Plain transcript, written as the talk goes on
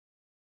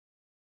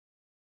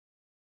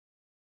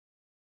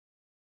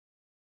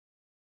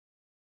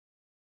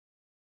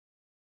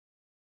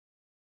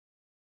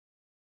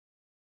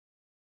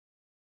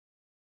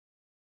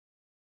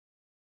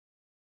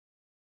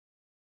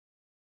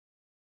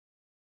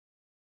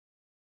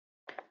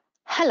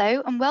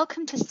Hello and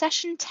welcome to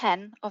session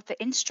 10 of the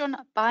Instron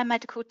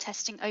Biomedical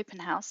Testing Open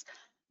House,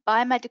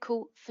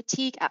 Biomedical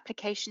Fatigue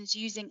Applications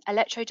using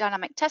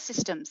Electrodynamic Test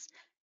Systems.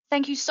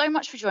 Thank you so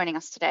much for joining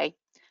us today.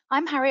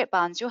 I'm Harriet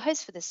Barnes, your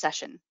host for this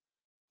session.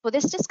 For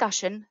this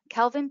discussion,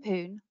 Kelvin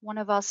Poon, one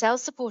of our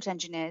sales support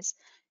engineers,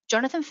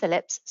 Jonathan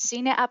Phillips,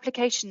 Senior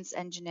Applications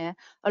Engineer,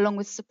 along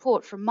with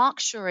support from Mark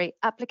Shorey,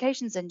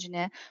 Applications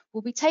Engineer,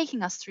 will be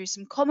taking us through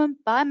some common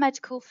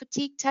biomedical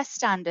fatigue test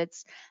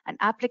standards and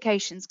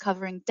applications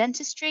covering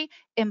dentistry,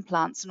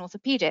 implants, and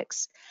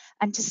orthopaedics,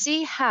 and to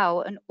see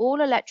how an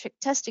all-electric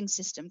testing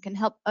system can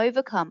help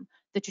overcome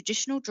the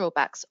traditional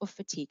drawbacks of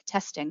fatigue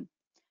testing.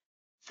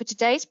 For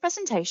today's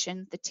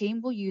presentation, the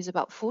team will use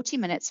about 40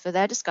 minutes for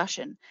their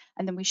discussion,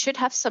 and then we should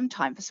have some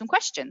time for some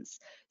questions.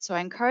 So I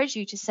encourage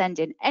you to send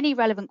in any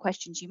relevant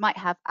questions you might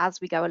have as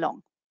we go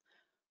along.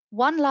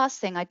 One last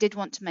thing I did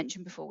want to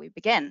mention before we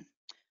begin.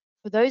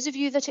 For those of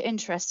you that are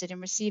interested in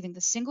receiving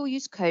the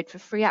single-use code for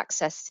free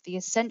access to the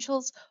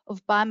Essentials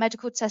of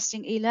Biomedical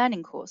Testing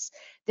e-learning course,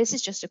 this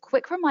is just a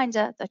quick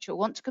reminder that you'll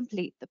want to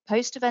complete the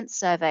post-event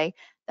survey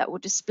that will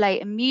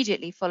display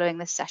immediately following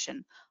this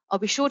session. I'll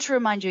be sure to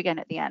remind you again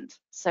at the end.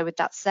 So with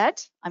that said,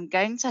 I'm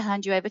going to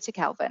hand you over to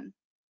Kelvin.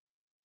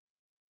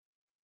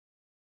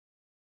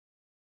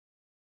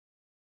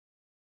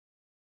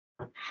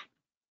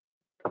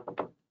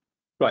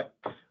 Right.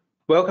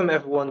 Welcome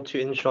everyone to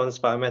Instron's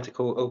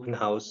Biomedical Open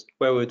House,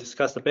 where we'll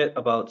discuss a bit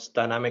about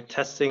dynamic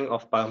testing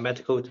of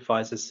biomedical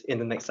devices in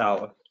the next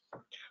hour.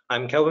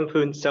 I'm Kelvin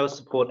Poon, Sales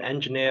Support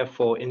Engineer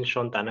for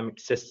Instron Dynamic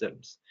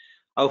Systems.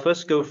 I'll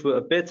first go through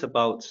a bit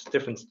about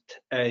different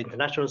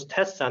international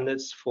test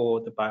standards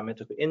for the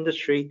biomedical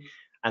industry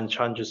and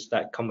challenges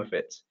that come with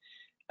it.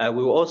 We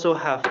will also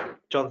have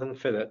Jonathan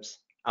Phillips,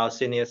 our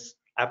Senior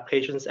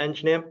Applications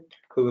Engineer,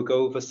 who will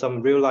go over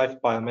some real-life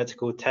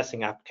biomedical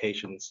testing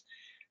applications,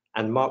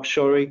 and Mark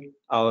Shorey,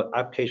 our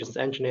Applications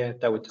Engineer,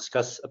 that will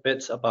discuss a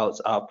bit about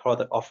our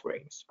product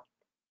offerings.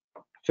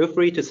 Feel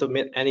free to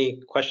submit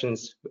any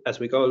questions as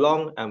we go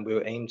along, and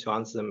we'll aim to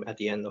answer them at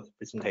the end of the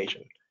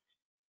presentation.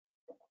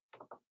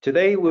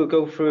 Today, we'll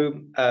go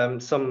through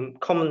some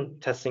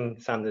common testing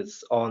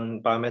standards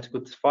on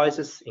biomedical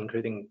devices,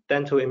 including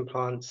dental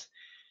implants,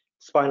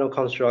 spinal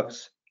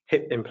constructs,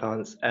 hip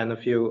implants, and a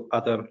few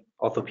other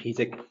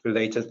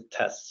orthopedic-related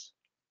tests.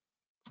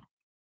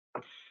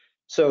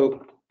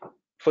 So,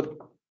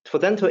 for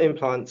dental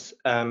implants,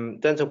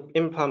 dental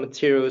implant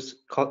materials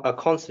are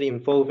constantly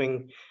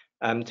evolving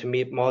to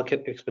meet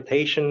market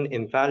expectation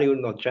in value,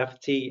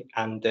 longevity,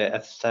 and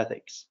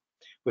aesthetics.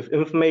 With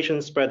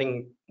information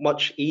spreading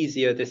much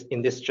easier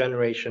in this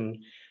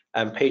generation,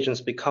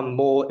 patients become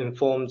more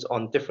informed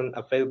on different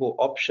available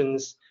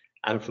options,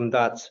 and from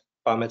that,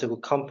 biomedical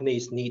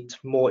companies need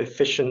more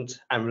efficient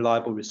and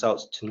reliable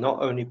results to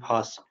not only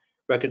pass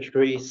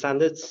regulatory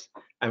standards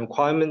and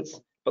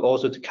requirements, but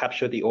also to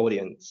capture the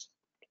audience.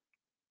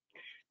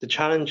 The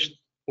challenge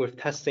with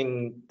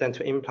testing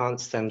dental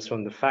implants stems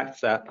from the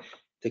fact that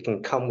they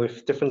can come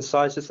with different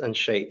sizes and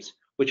shapes,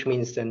 which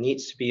means there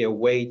needs to be a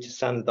way to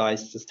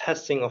standardize the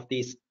testing of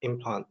these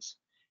implants.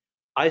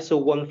 ISO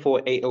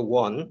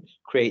 14801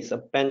 creates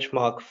a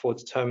benchmark for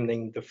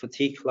determining the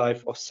fatigue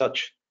life of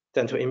such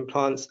dental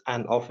implants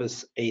and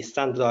offers a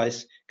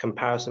standardized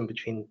comparison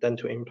between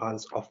dental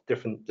implants of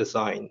different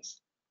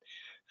designs.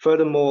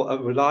 Furthermore, a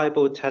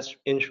reliable test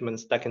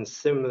instrument that can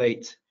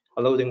simulate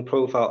a loading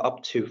profile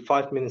up to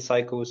 5 million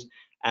cycles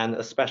and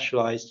a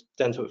specialized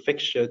dental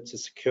fixture to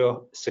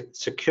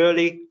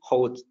securely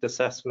hold the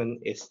assessment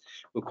is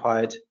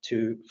required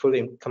to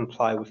fully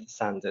comply with the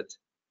standard.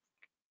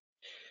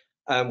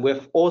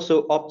 We've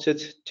also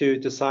opted to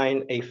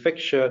design a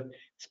fixture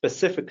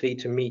specifically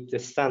to meet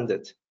this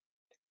standard.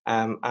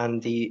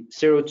 And the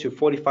 0 to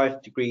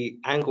 45 degree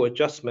angle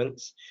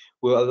adjustments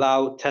will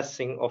allow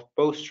testing of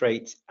both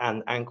straight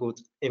and angled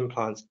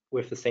implants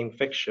with the same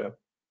fixture.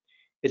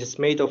 It is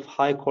made of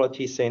high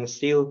quality stainless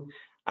steel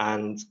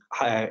and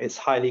it's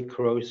highly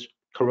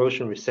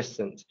corrosion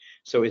resistant.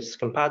 So it's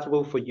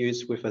compatible for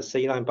use with a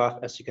saline bath,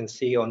 as you can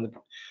see on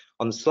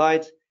the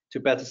slide, to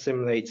better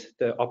simulate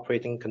the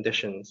operating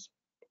conditions.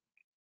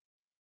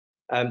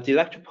 The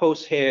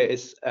ElectroPulse here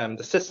is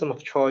the system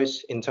of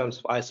choice in terms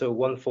of ISO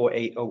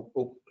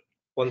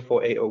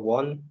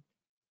 14801.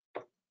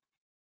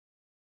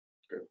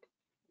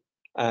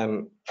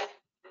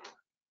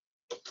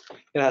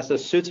 It has a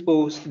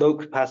suitable load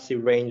capacity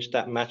range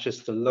that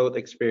matches the load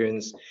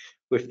experience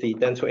with the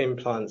dental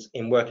implants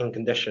in working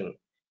condition.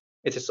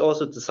 It is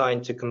also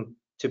designed to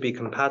be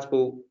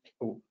compatible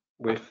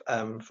with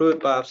fluid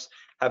baths,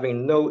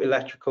 having no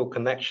electrical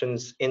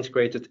connections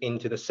integrated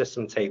into the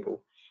system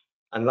table.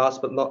 And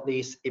last but not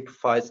least, it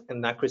provides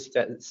an accuracy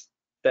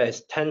that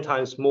is 10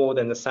 times more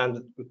than the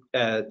standard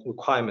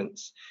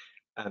requirements.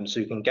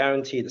 So you can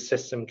guarantee the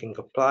system can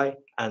comply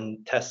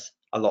and test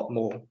a lot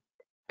more.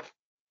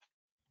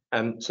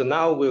 So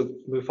now we'll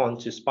move on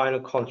to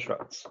spinal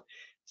constructs.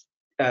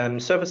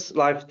 Service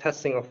life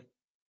testing of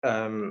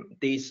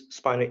these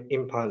spinal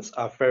implants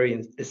are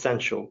very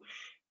essential,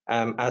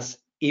 as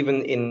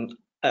even in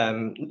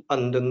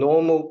under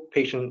normal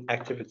patient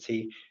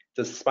activity,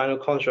 the spinal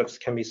constructs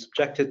can be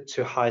subjected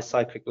to high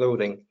cyclic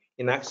loading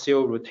in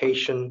axial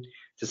rotation,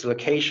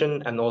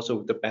 dislocation, and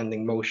also the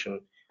bending motion,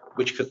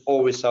 which could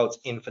all result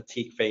in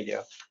fatigue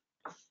failure.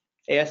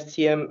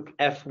 ASTM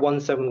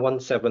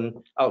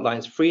F1717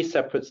 outlines 3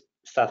 separate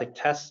static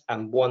tests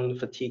and 1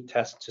 fatigue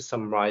test to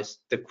summarize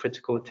the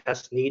critical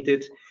tests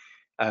needed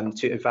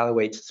to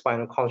evaluate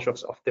spinal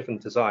constructs of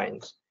different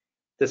designs.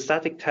 The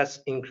static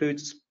test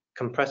includes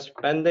compressive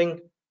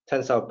bending,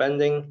 tensile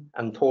bending,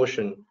 and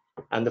torsion,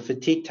 and the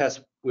fatigue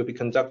test will be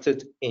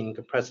conducted in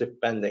compressive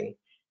bending.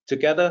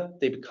 Together,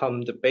 they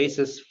become the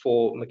basis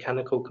for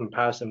mechanical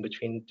comparison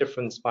between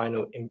different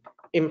spinal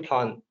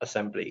implant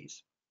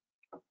assemblies.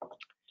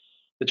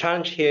 The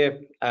challenge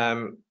here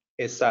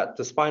is that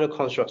the spinal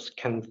constructs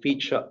can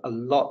feature a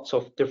lot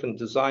of different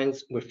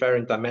designs with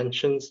varying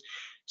dimensions,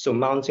 so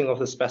mounting of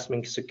the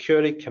specimen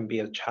securely can be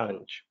a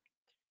challenge.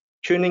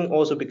 Tuning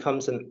also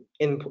becomes an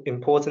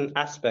important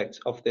aspect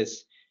of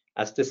this,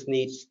 as this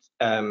needs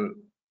the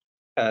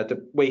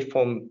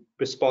waveform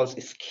response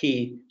is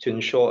key to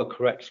ensure a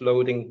correct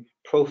loading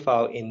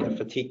profile in the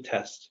fatigue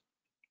test.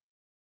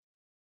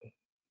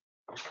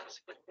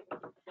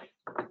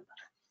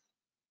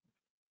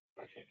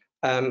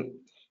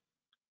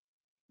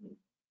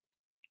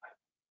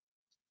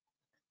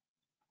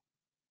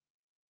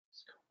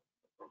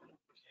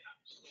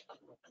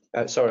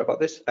 Sorry about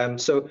this.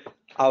 So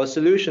our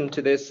solution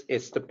to this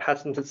is the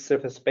patented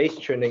surface-based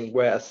tuning,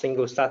 where a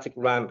single static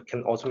ramp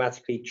can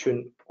automatically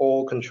tune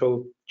all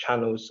control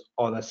channels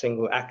on a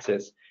single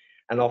axis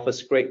and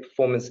offers great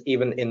performance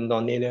even in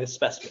nonlinear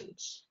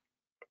specimens.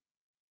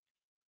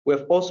 We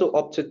have also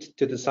opted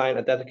to design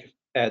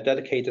a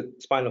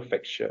dedicated spinal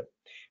fixture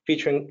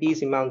featuring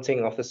easy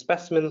mounting of the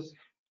specimen,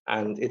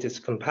 and it is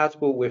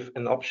compatible with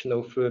an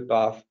optional fluid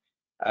bath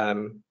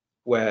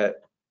with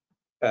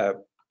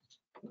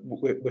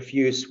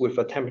use with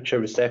a temperature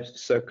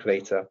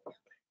recirculator.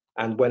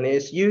 And when it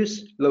is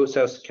used, load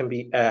cells can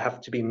be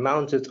have to be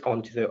mounted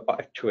onto the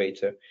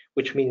actuator,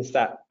 which means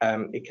that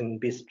it can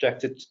be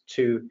subjected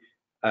to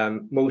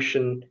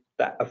motion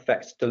that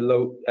affects the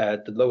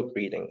load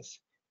readings.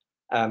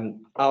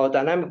 Our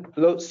dynamic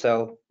load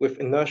cell with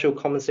inertial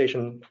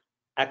compensation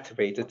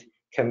activated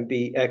can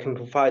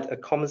provide a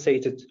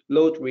compensated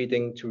load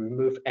reading to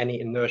remove any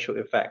inertial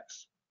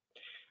effects.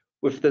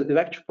 With the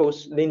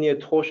Electropulse linear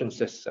torsion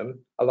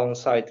system,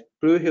 alongside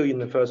Blue Hill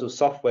Universal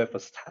software for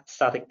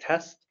static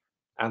test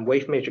and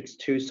WaveMatrix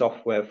 2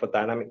 software for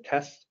dynamic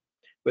test,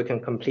 we can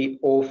complete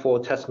all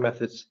 4 test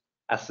methods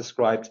as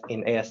described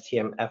in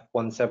ASTM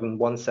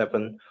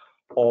F1717,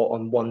 all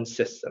on one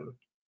system.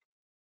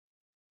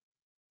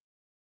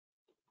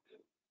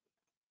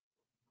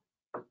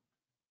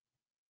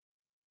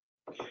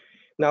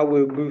 Now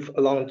we'll move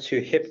along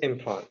to hip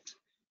implant.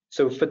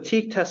 So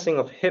fatigue testing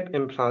of hip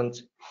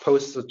implant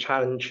poses a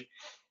challenge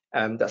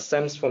that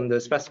stems from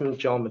the specimen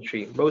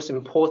geometry, most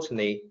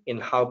importantly in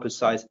how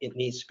precise it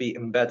needs to be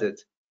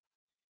embedded.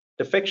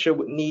 The fixture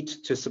would need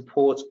to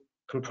support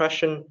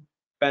compression,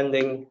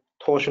 bending,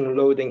 torsion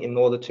loading in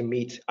order to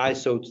meet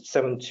ISO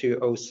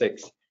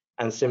 7206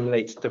 and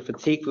simulate the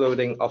fatigue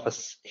loading of a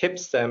hip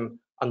stem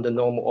under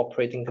normal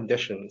operating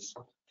conditions.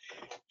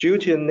 Due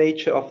to the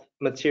nature of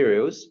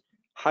materials,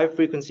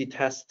 high-frequency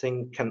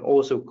testing can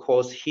also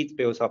cause heat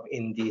buildup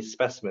in the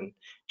specimen,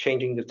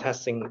 changing the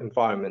testing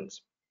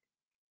environment.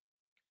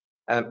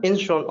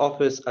 Instron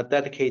offers a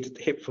dedicated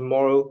hip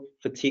femoral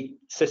fatigue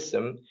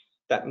system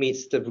that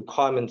meets the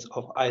requirements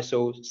of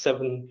ISO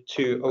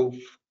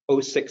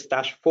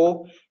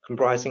 7206-4,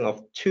 comprising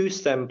of 2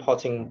 stem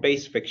potting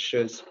base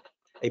fixtures,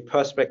 a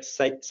perspex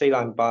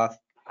saline bath,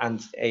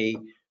 and a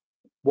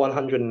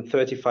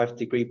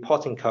 135-degree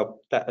potting cup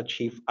that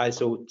achieve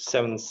ISO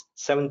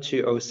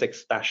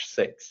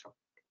 7206-6.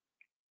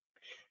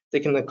 They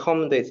can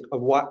accommodate a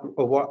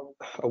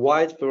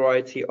wide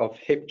variety of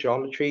hip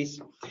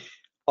geometries,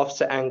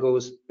 offset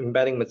angles,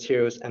 embedding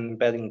materials, and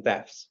embedding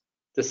depths.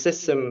 The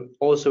system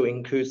also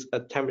includes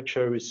a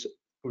temperature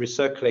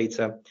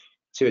recirculator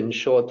to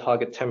ensure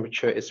target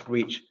temperature is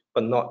reached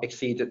but not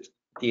exceeded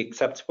the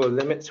acceptable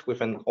limits,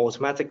 with an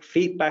automatic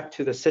feedback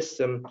to the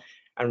system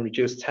and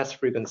reduce test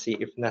frequency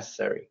if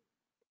necessary.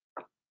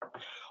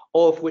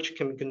 All of which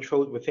can be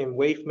controlled within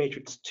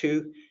WaveMatrix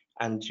 2,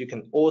 and you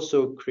can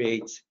also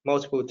create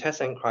multiple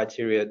test end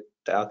criteria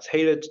that are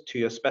tailored to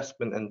your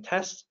specimen and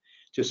test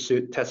to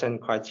suit test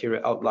end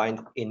criteria outlined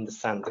in the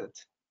standard.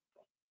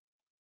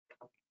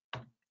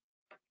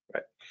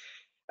 Right.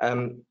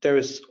 There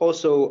is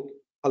also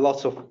a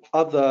lot of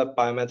other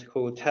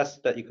biomedical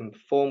tests that you can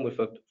perform with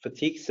a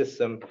fatigue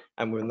system,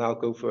 and we'll now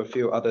go for a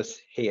few others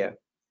here.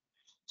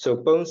 So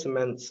bone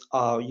cements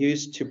are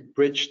used to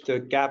bridge the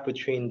gap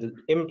between the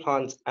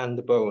implant and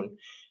the bone,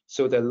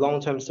 so their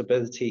long-term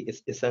stability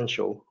is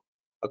essential.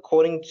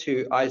 According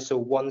to ISO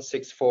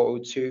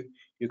 16402,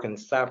 you can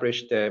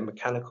establish their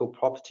mechanical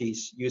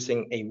properties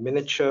using a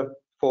miniature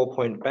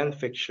 4-point bend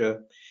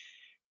fixture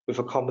with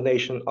a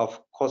combination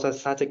of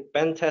quasi-static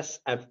bend tests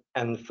and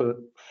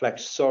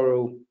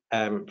flexural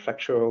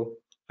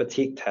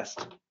fatigue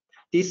test.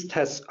 These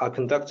tests are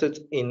conducted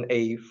in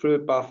a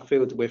fluid bath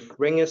filled with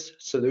Ringer's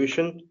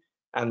solution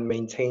and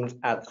maintained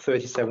at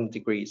 37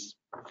 degrees.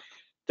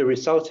 The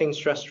resulting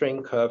stress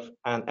strain curve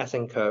and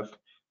SN curve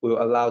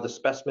will allow the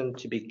specimen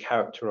to be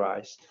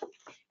characterized.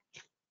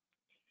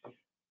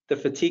 The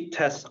fatigue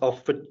test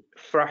of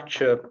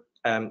fracture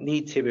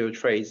knee tibial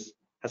trays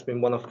has been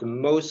one of the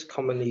most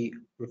commonly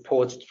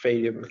reported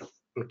failure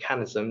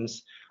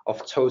mechanisms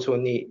of total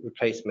knee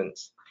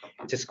replacements.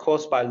 It is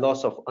caused by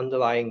loss of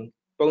underlying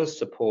bone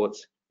support,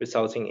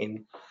 resulting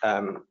in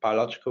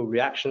biological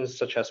reactions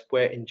such as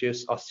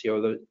wear-induced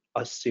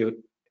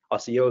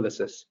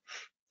osteolysis.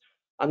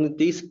 Under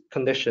these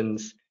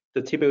conditions,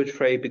 the tibial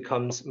tray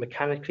becomes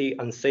mechanically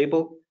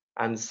unstable,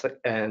 and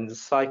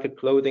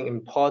cyclic loading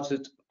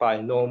imparted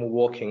by normal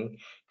walking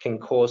can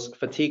cause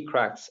fatigue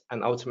cracks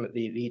and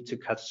ultimately lead to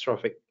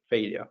catastrophic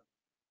failure.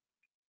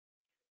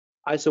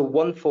 ISO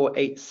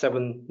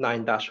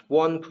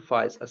 14879-1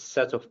 provides a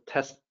set of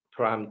test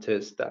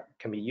parameters that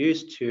can be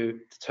used to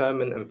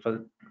determine and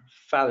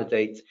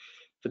validate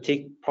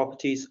fatigue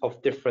properties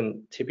of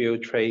different tibial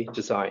tray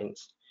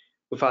designs.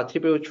 With our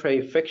tibial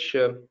tray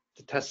fixture,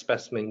 the test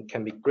specimen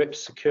can be gripped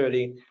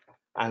securely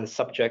and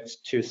subject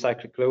to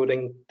cyclic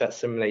loading that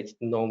simulates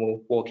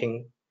normal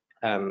walking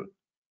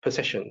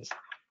positions.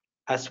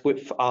 As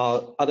with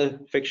our other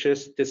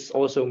fixtures, this is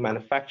also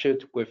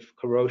manufactured with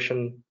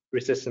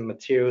corrosion-resistant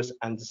materials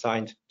and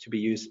designed to be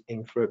used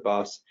in fluid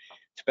baths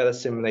to better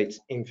simulate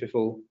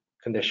in-vivo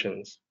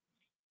conditions.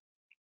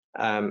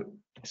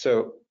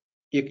 So,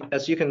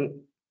 as you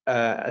can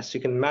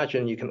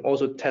imagine, you can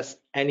also test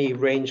any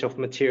range of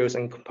materials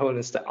and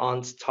components that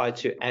aren't tied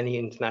to any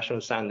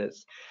international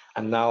standards.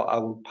 And now I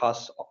will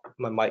pass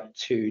my mic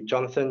to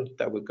Jonathan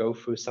that will go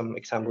through some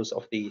examples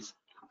of these.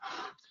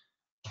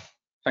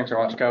 Thanks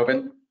very much,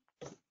 Kelvin.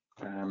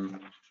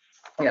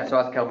 Yeah, so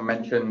as Kelvin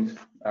mentioned,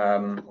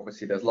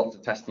 obviously there's lots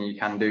of testing you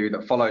can do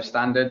that follow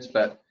standards,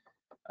 but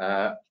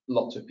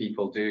lots of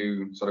people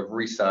do sort of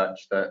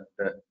research that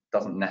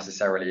doesn't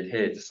necessarily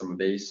adhere to some of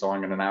these. So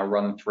I'm going to now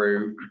run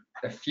through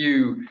a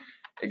few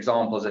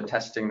examples of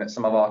testing that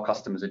some of our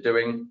customers are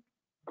doing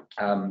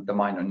that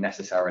might not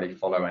necessarily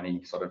follow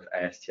any sort of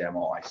ASTM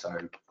or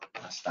ISO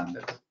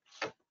standards.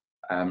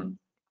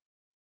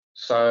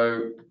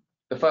 So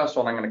the first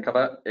one I'm going to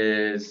cover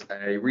is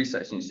a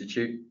research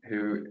institute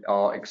who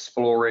are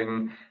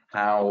exploring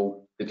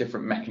how the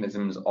different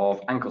mechanisms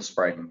of ankle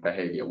sprain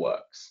behavior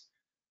works.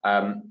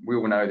 We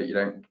all know that you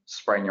don't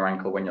sprain your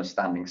ankle when you're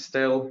standing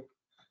still,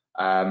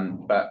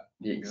 but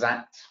the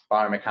exact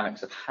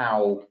biomechanics of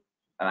how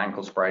an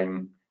ankle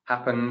sprain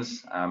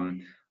happens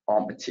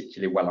aren't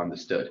particularly well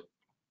understood.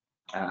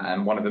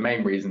 And one of the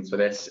main reasons for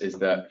this is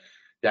that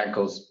the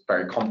ankle's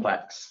very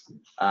complex,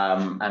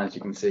 and as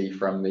you can see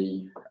from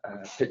the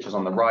pictures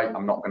on the right,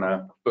 I'm not going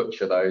to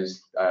butcher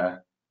those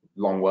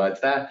long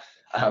words there,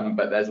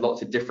 but there's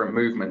lots of different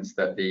movements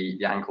that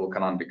the ankle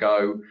can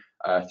undergo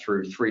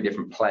through 3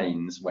 different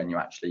planes when you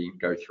actually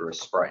go through a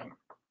sprain.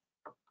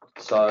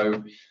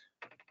 So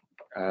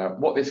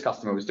what this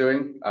customer was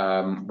doing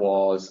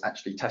was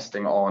actually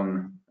testing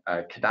on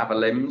cadaver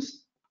limbs,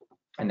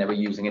 and they were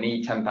using an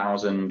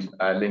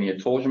E10000 linear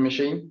torsion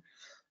machine.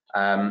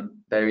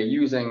 They were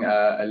using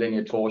a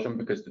linear torsion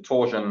because the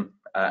torsion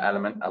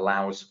element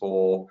allows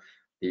for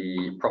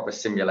the proper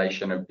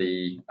simulation of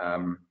the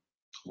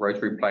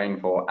rotary plane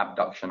for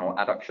abduction or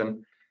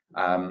adduction,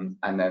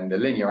 and then the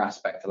linear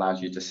aspect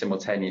allows you to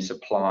simultaneously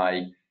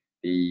apply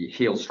the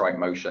heel strike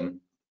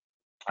motion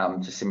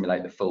to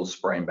simulate the full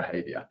sprain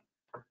behavior.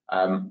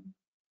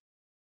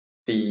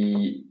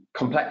 The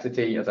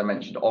complexity, as I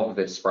mentioned, of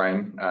this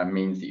sprain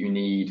means that you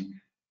need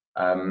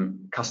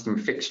custom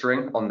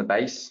fixturing on the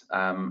base,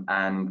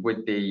 and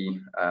with the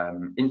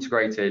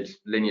integrated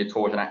linear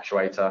torsion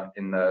actuator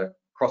in the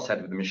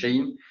crosshead of the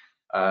machine,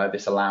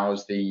 this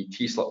allows the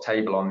T-slot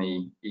table on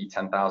the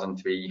E10000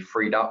 to be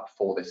freed up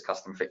for this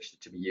custom fixture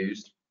to be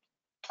used,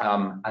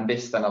 and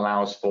this then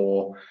allows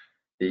for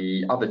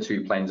the other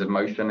 2 planes of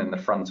motion in the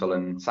frontal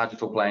and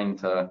sagittal plane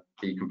to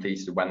be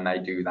completed when they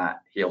do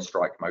that heel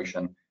strike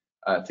motion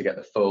to get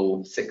the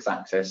full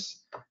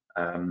 6-axis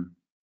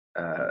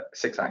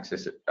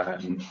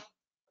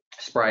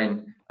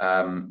sprain,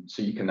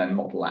 so you can then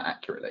model that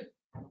accurately.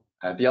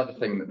 The other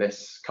thing that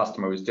this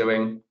customer was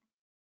doing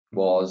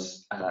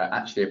was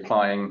actually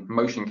applying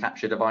motion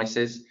capture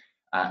devices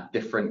at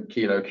different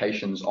key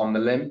locations on the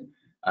limb,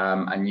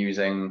 and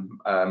using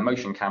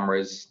motion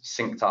cameras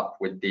synced up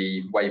with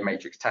the wave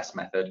matrix test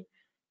method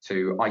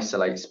to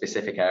isolate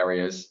specific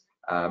areas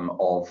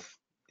of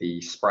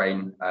the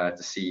sprain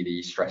to see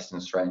the stress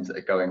and strains that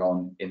are going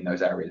on in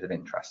those areas of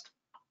interest.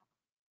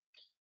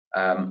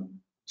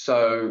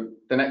 So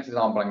the next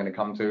example I'm going to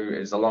come to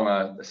is along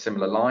a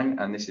similar line,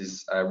 and this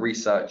is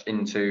research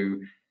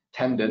into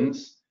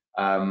tendons,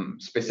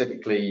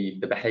 specifically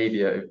the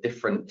behavior of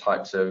different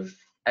types of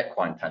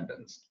equine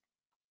tendons.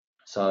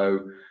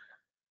 So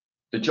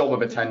the job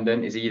of a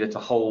tendon is either to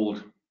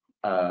hold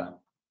a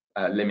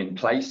limb in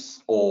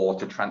place or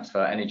to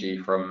transfer energy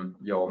from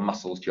your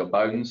muscles to your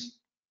bones.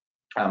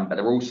 But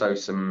there are also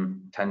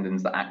some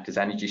tendons that act as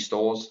energy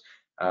stores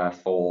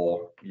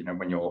for,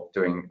 when you're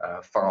doing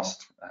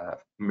fast,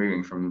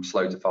 moving from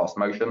slow to fast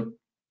motion.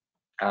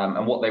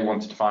 And what they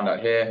wanted to find out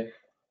here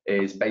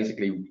is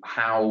basically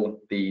how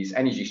these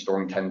energy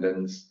storing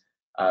tendons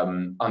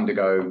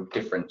undergo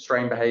different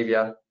strain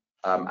behavior,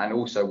 and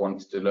also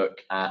wanted to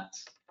look at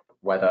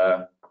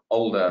whether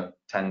older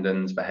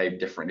tendons behave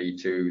differently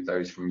to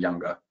those from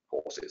younger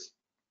horses.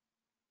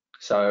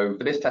 So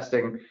for this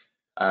testing,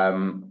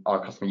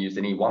 our customer used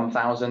an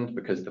E1000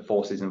 because the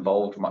forces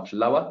involved were much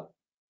lower,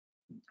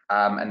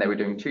 and they were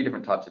doing two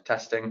different types of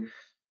testing.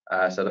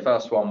 So the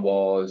first one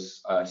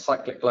was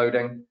cyclic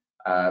loading,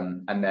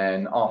 and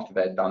then after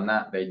they'd done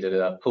that, they did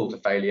a pull to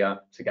failure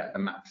to get the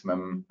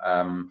maximum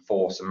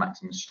force and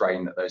maximum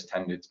strain that those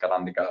tendons could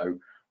undergo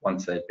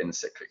once they'd been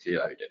cyclically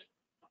loaded.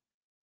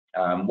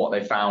 What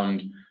they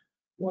found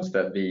was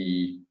that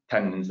the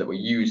tendons that were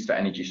used for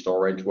energy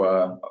storage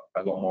were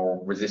a lot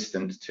more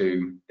resistant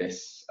to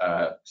this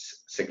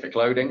cyclic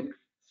loading.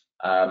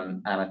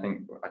 And I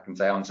think I can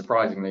say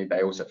unsurprisingly,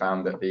 they also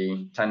found that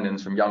the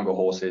tendons from younger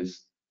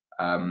horses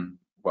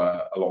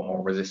were a lot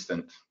more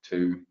resistant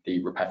to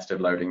the repetitive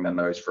loading than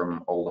those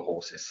from older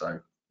horses. So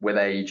with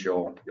age,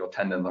 your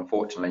tendons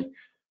unfortunately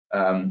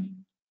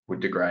would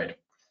degrade.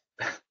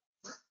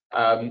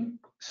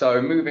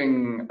 So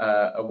moving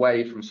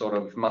away from sort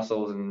of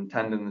muscles and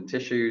tendons and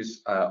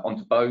tissues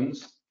onto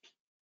bones,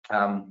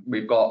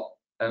 we've got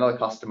another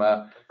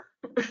customer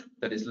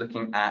that is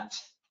looking at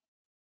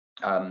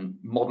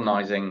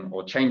modernizing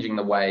or changing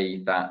the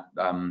way that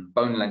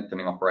bone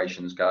lengthening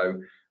operations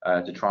go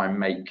to try and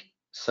make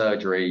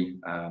surgery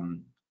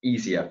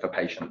easier for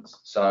patients.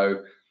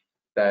 So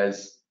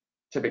there's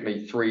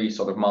typically three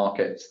sort of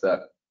markets that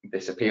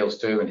this appeals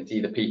to, and it's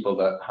either people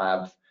that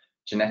have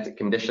genetic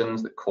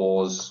conditions that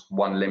cause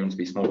one limb to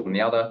be smaller than the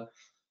other,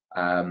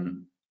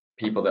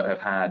 people that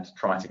have had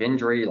traumatic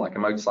injury like a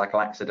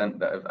motorcycle accident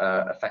that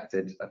have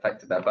affected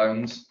their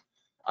bones,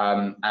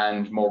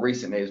 and more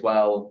recently as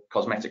well,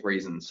 cosmetic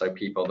reasons, so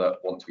people that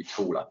want to be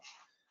taller.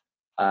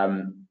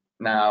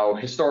 Now,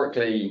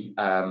 historically,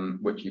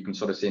 which you can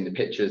sort of see in the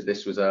pictures,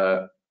 this was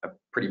a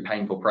pretty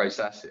painful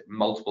process,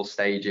 multiple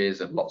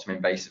stages of lots of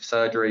invasive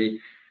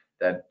surgery.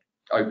 They'd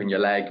open your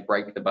leg,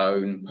 break the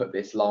bone, put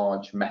this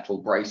large metal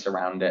brace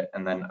around it,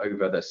 and then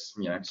over this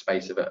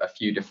space of a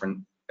few different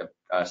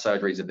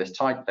surgeries of this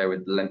type, they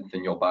would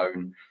lengthen your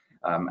bone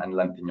and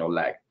lengthen your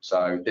leg.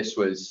 So this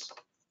was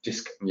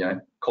just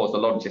caused a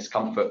lot of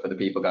discomfort for the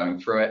people going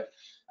through it.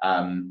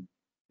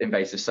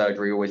 Invasive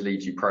surgery always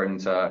leaves you prone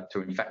to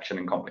infection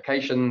and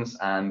complications,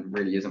 and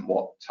really isn't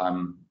what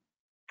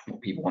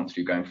people want to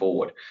do going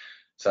forward.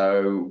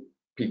 So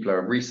people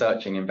are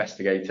researching,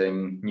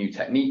 investigating new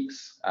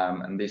techniques,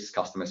 and this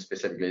customer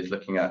specifically is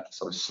looking at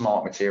sort of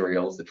smart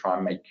materials to try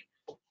and make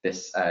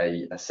this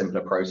a simpler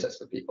process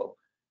for people.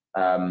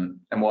 And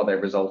what they've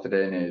resulted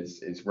in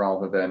is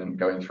rather than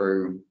going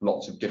through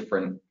lots of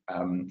different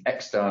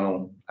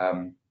external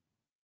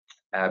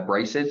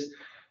braces,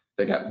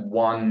 they get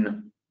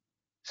one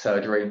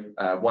surgery,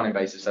 one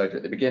invasive surgery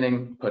at the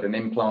beginning, put an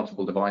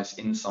implantable device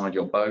inside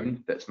your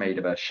bone that's made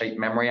of a shape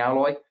memory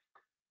alloy.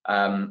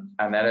 And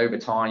then over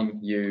time,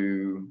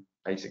 you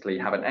basically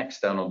have an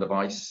external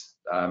device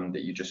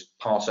that you just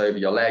pass over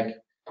your leg,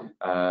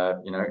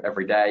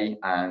 every day,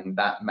 and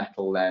that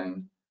metal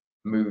then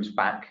moves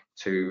back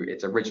to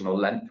its original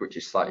length, which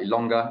is slightly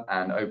longer,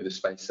 and over the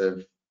space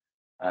of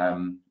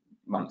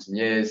months and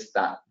years,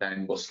 that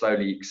then will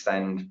slowly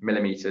extend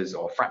millimeters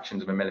or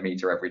fractions of a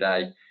millimeter every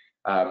day,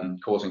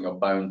 causing your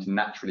bone to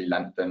naturally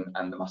lengthen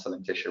and the muscle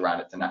and tissue around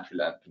it to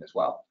naturally lengthen as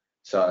well.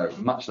 So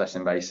much less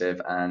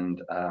invasive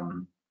and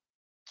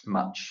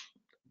much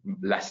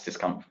less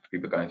discomfort for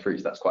people going through,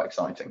 so that's quite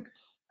exciting.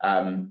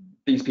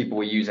 These people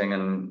were using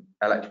an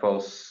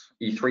ElectroPulse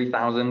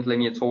E3000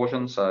 linear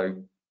torsion, so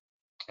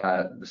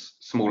the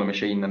smaller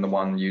machine than the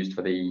one used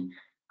for the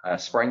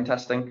sprain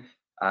testing,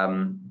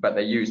 but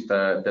they used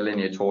the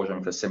linear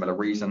torsion for similar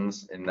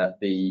reasons, in that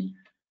the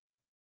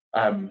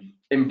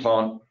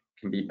implant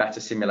can be better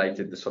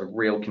simulated the sort of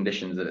real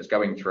conditions that it's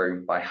going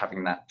through by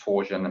having that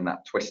torsion and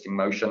that twisting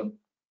motion.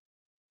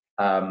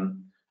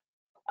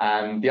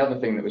 And the other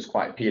thing that was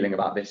quite appealing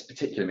about this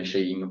particular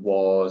machine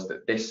was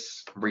that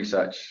this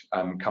research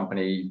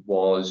company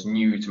was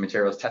new to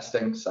materials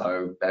testing,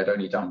 so they'd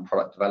only done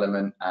product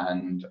development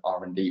and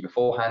R&D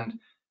beforehand,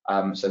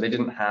 so they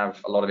didn't have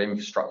a lot of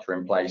infrastructure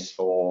in place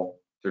for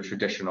the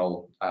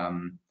traditional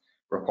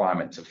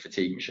requirements of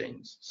fatigue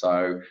machines.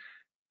 So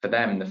for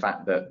them, the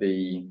fact that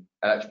the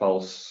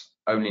ElectroPulse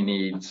only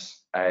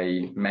needs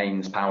a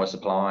mains power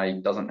supply,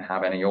 doesn't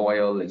have any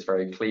oil, is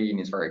very clean,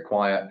 is very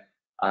quiet,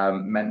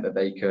 meant that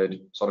they could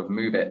sort of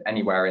move it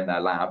anywhere in their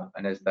lab,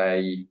 and as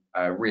they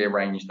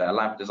rearranged their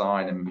lab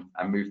design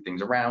and moved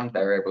things around,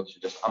 they were able to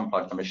just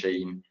unplug the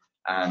machine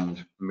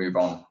and move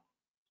on.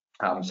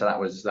 So that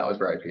was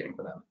very appealing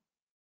for them.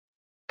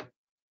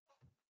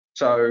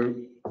 So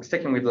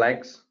sticking with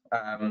legs,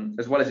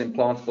 as well as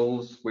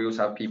implantables, we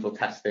also have people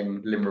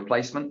testing limb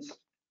replacements.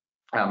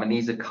 And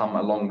these have come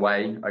a long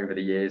way over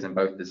the years in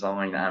both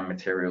design and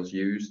materials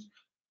used,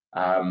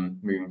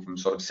 moving from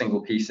sort of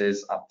single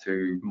pieces up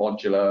to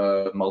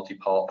modular,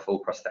 multi-part,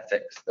 full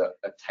prosthetics that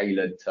are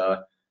tailored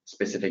to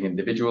specific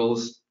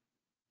individuals.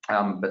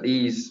 But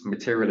these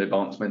material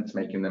advancements,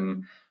 making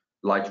them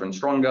lighter and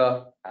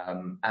stronger,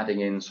 adding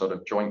in sort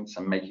of joints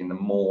and making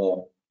them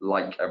more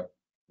like a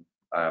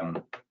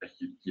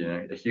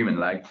human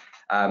leg,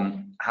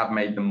 have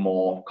made them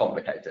more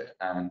complicated.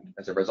 And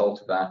as a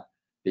result of that,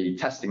 the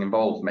testing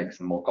involved makes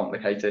them more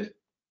complicated.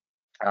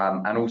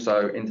 And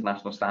also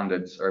international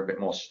standards are a bit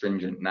more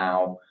stringent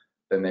now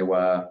than they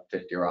were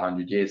 50 or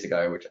 100 years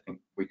ago, which I think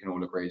we can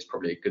all agree is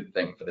probably a good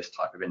thing for this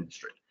type of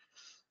industry.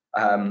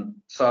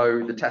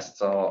 So the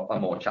tests are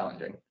more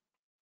challenging.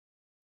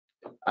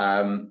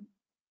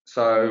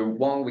 So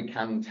while we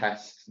can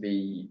test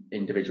the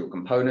individual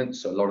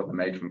components, so a lot of them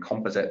made from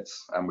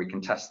composites, and we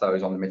can test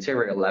those on the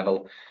material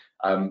level,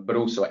 but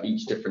also at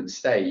each different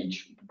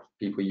stage,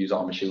 people use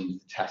our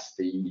machines to test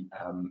the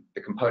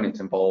components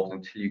involved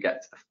until you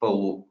get to the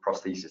full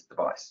prosthesis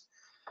device.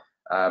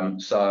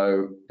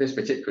 So this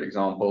particular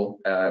example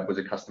was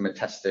a customer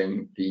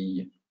testing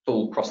the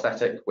full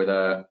prosthetic with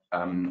a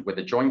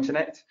joint in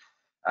it.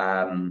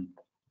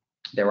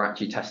 They were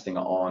actually testing it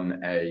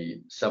on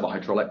a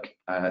servo-hydraulic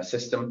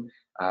system,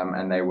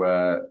 and they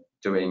were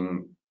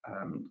doing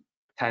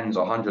tens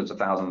or hundreds of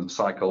thousands of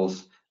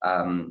cycles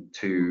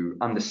to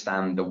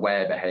understand the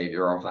wear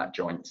behavior of that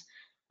joint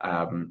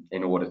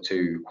in order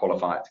to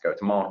qualify it to go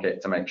to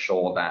market, to make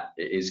sure that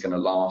it is going to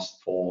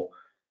last for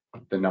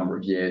the number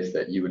of years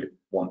that you would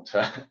want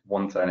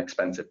an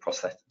expensive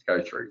prosthetic to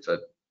go through,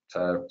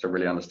 to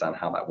really understand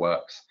how that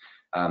works.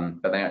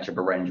 But they actually have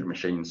a range of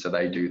machines, so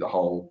they do the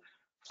whole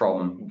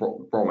from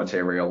raw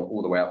material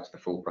all the way up to the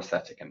full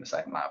prosthetic in the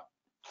same lab.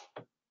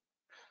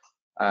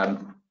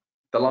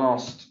 The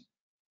last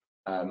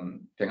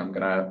thing I'm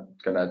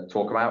gonna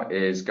talk about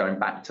is going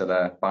back to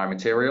the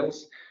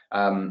biomaterials.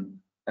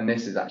 And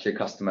this is actually a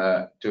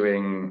customer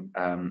doing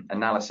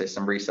analysis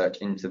and research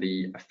into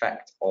the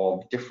effect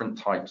of different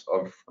types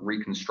of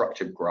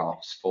reconstructive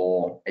grafts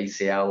for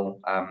ACL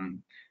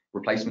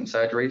replacement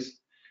surgeries.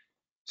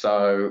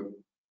 So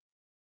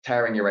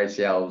tearing your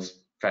ACLs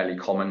fairly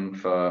common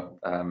for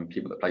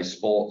people that play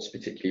sports,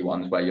 particularly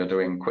ones where you're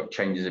doing quick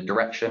changes of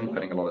direction,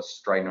 putting a lot of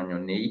strain on your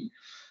knee.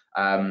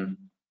 And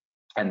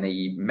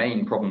the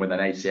main problem with an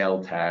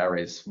ACL tear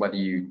is whether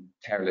you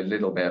tear a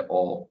little bit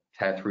or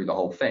tear through the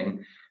whole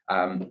thing,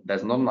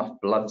 there's not enough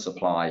blood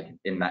supply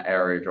in that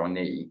area of your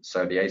knee.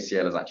 So the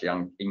ACL is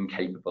actually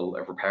incapable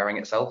of repairing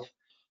itself.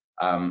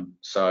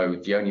 So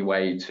the only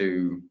way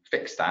to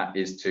fix that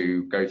is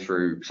to go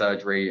through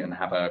surgery and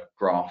have a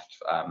graft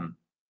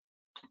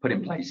put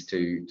in place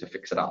to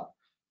fix it up.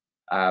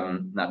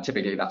 Now,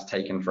 typically that's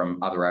taken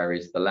from other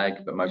areas of the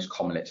leg, but most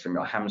commonly it's from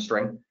your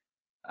hamstring.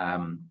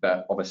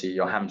 But obviously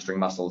your hamstring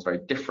muscle is very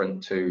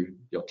different to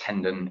your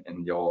tendon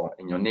in your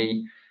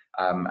knee.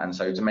 And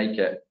so to make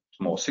it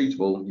more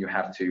suitable, you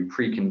have to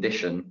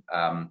precondition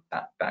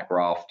that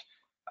graft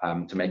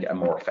to make it a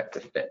more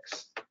effective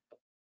fix.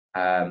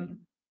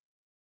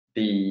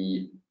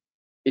 The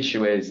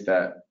issue is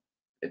that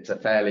it's a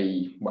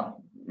fairly,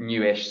 well,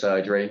 newish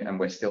surgery, and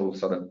we're still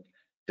sort of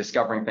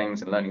discovering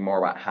things and learning more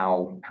about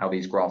how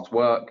these grafts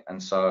work.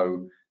 And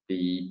so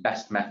the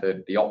best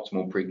method, the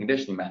optimal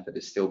preconditioning method,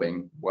 is still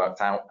being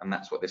worked out, and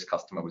that's what this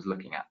customer was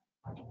looking at.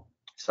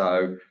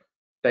 So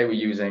they were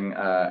using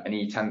an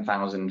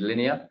E10000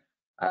 linear,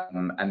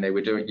 and they were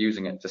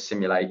using it to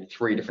simulate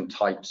 3 different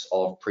types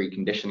of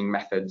preconditioning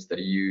methods that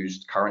are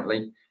used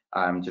currently,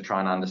 to try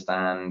and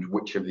understand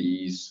which of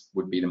these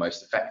would be the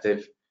most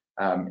effective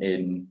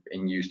in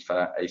used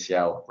for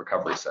ACL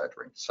recovery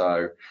surgery.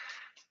 So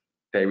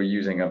they were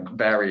using a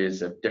variety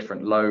of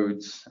different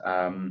loads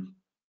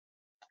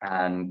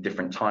and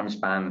different time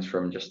spans,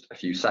 from just a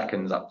few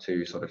seconds up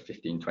to sort of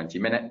 15-20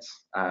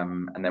 minutes.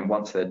 And then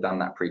once they'd done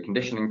that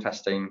preconditioning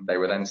testing, they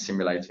were then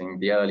simulating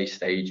the early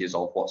stages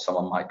of what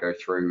someone might go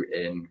through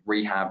in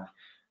rehab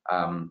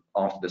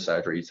after the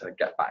surgery to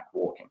get back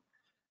walking.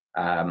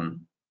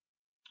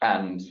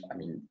 And I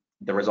mean,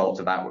 the results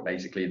of that were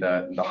basically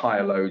the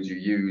higher loads you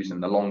use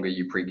and the longer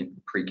you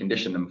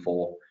precondition them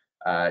for,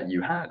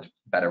 you had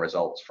better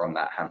results from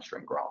that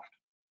hamstring graft.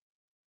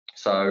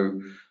 So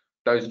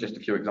those are just a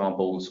few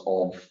examples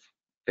of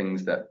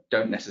things that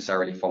don't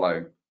necessarily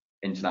follow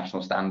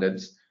international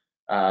standards,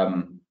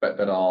 but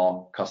that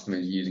our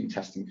customers using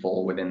testing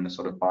for within the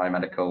sort of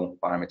biomedical,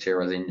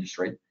 biomaterials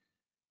industry.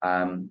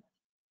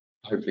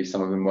 Hopefully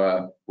some of them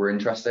were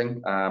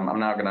interesting. I'm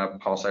now going to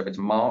pass over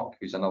to Mark,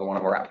 who's another one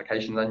of our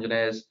applications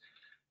engineers,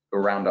 who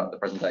will round up the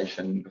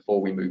presentation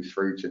before we move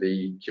through to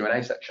the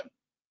Q&A section.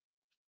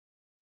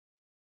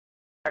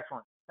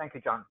 Excellent. Thank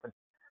you, Jonathan.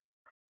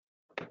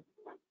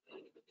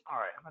 All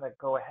right, I'm going to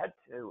go ahead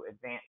to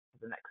advance to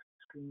the next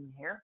screen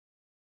here.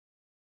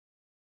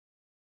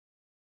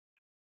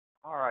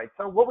 All right,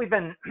 so what we've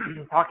been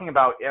talking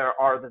about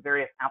are the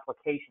various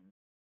applications.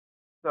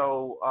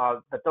 So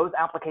but those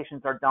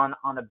applications are done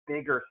on a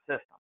bigger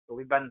system. So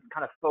we've been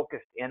kind of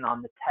focused in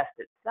on the test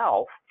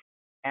itself,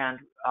 and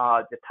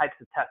the types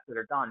of tests that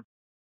are done.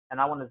 And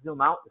I want to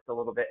zoom out just a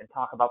little bit and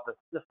talk about the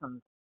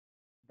systems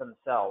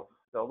themselves.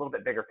 So a little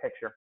bit bigger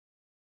picture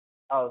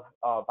of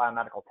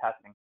biomedical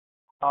testing.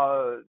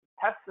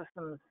 Test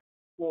systems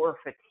for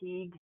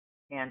fatigue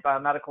and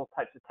biomedical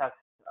types of tests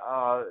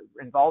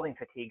involving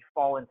fatigue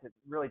fall into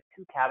really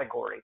two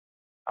categories.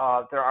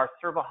 There are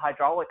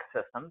servohydraulic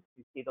systems.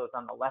 You see those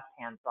on the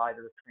left-hand side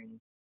of the screen.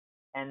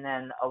 And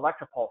then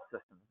electropulse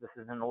systems. This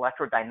is an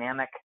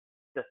electrodynamic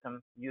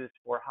system used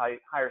for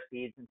higher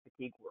speeds and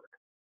fatigue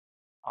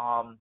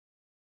work.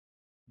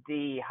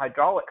 The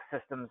hydraulic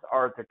systems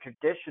are the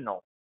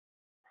traditional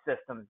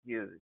systems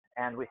used.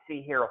 And we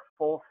see here a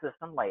full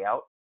system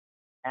layout.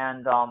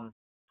 And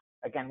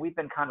again, we've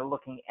been kind of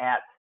looking at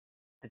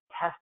the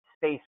test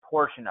space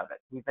portion of it.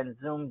 We've been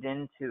zoomed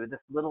into this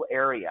little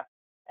area.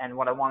 And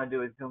what I want to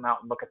do is zoom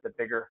out and look at the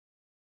bigger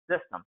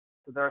system.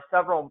 So there are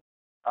several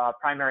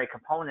primary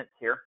components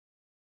here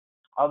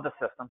of the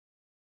system.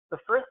 The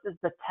first is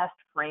the test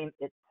frame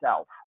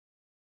itself.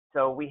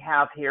 So we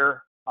have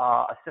here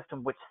a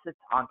system which sits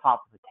on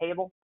top of the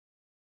table.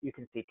 You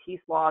can see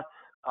T-slots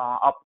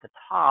up at the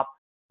top.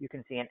 You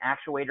can see an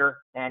actuator,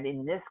 and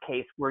in this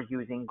case, we're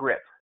using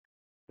grips.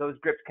 Those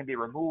grips can be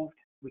removed.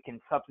 We can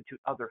substitute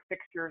other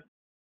fixtures.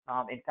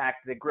 In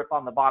fact, the grip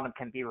on the bottom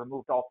can be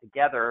removed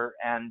altogether,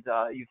 and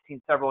you've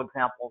seen several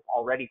examples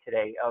already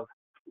today of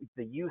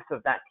the use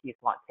of that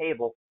T-slot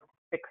table to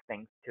fix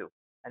things too,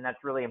 and that's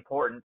really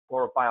important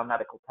for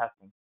biomedical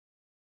testing.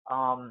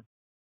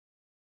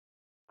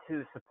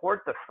 To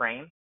support the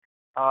frame,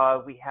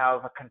 we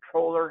have a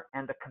controller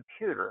and a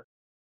computer.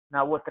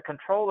 Now, what the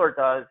controller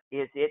does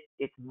is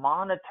it's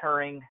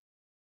monitoring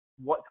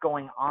what's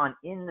going on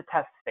in the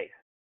test space.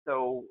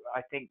 So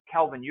I think,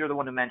 Kelvin, you're the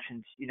one who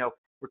mentioned,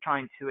 we're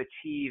trying to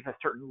achieve a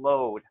certain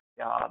load.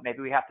 Maybe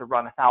we have to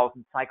run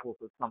 1,000 cycles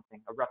of something,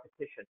 a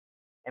repetition,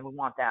 and we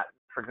want that,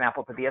 for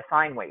example, to be a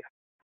sine wave.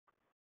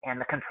 And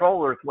the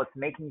controller is what's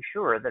making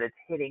sure that it's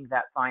hitting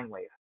that sine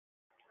wave.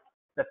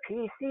 The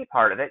PC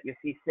part of it, you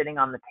see sitting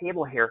on the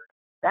table here,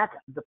 that's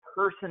the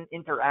person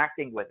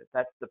interacting with it.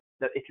 That's the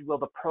if you will,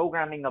 the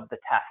programming of the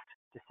test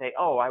to say,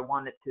 oh, I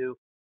want it to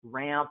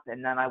ramp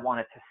and then I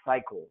want it to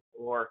cycle,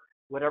 or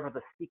whatever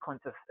the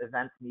sequence of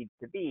events needs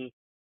to be.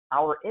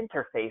 Our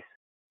interface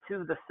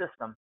to the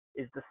system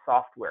is the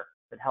software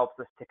that helps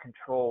us to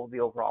control the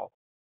overall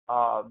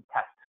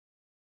test.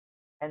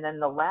 And then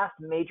the last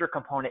major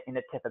component in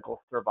a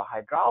typical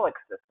servohydraulic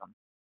system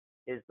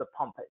is the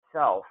pump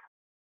itself.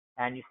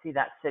 And you see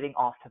that sitting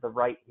off to the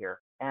right here.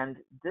 And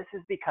this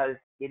is because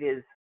it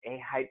is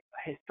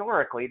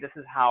historically, this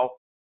is how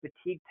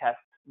fatigue tests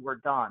were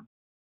done,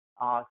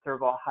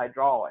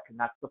 servohydraulic, and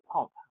that's the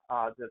pump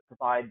that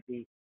provides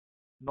the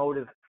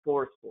motive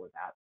force for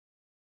that.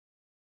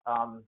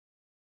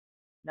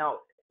 Now,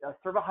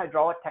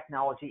 servohydraulic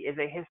technology is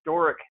a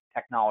historic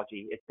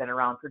technology. It's been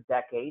around for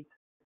decades,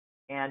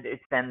 and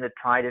it's been the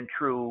tried and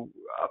true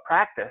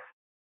practice,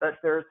 but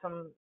there's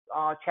some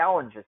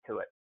challenges to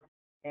it.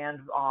 And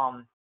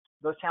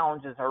those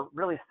challenges are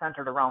really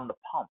centered around the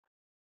pump.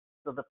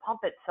 So the pump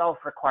itself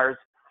requires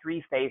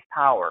three-phase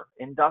power,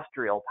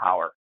 industrial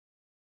power.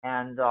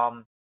 And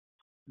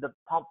the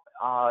pump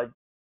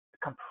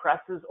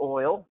compresses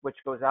oil, which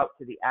goes out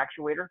to the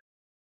actuator,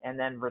 and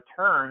then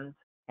returns,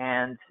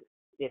 and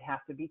it has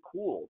to be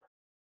cooled.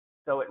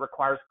 So it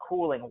requires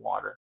cooling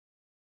water.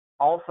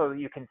 Also,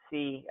 you can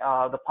see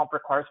the pump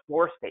requires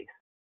floor space.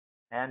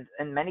 And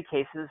in many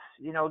cases,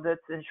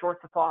 that's in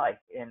short supply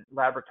in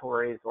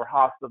laboratories or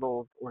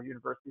hospitals or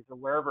universities or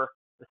wherever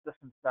the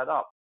system's set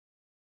up.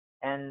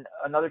 And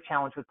another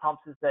challenge with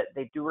pumps is that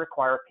they do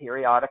require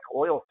periodic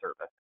oil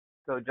service.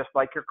 So just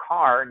like your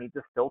car needs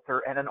a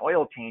filter and an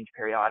oil change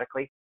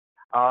periodically,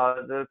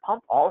 the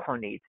pump also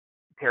needs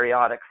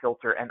periodic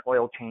filter and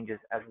oil changes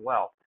as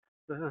well.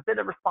 So there's a bit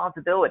of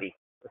responsibility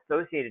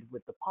associated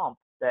with the pump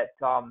that,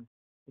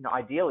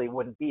 ideally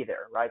wouldn't be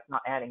there, right? It's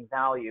not adding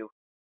value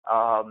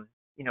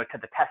to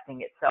the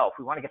testing itself.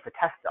 We want to get the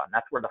test done.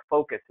 That's where the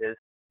focus is,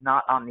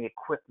 not on the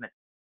equipment,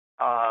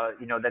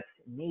 that's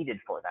needed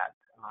for that.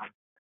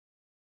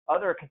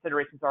 Other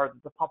considerations are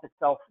that the pump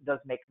itself does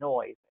make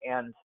noise,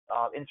 and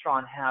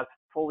Instron has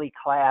fully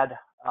clad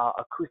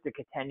acoustic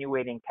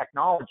attenuating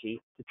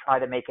technology to try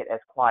to make it as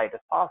quiet as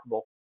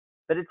possible,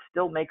 but it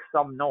still makes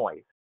some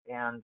noise,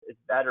 and it's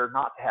better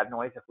not to have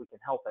noise if we can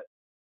help it.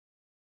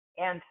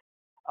 And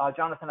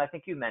Jonathan, I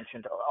think you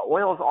mentioned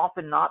oil is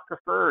often not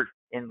preferred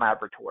in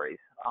laboratories,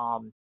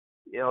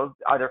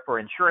 either for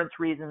insurance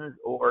reasons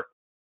or,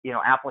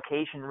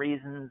 application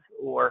reasons,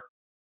 or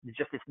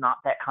just it's not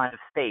that kind of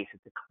space.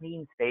 It's a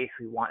clean space.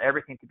 We want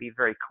everything to be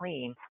very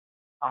clean.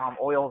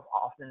 Oil is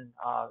often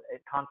in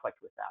conflict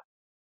with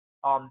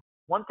that.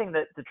 One thing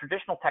that the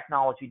traditional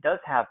technology does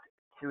have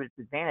to its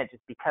advantage is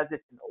because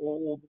it's an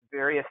old,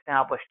 very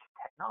established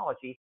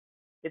technology,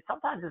 it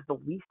sometimes is the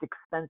least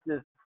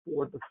expensive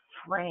for the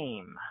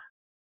frame,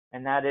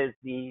 and that is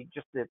the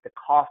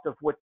cost of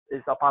what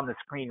is up on the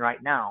screen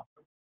right now.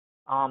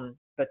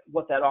 But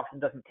what that often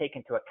doesn't take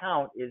into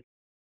account is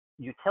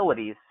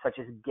utilities such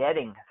as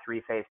getting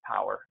three-phase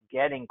power,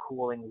 getting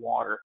cooling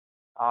water,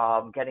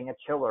 getting a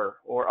chiller,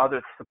 or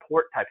other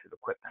support types of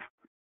equipment.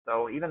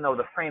 So even though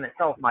the frame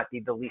itself might be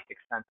the least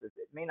expensive,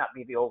 it may not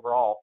be the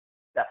overall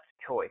best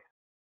choice.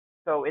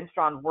 So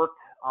Instron worked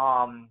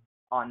on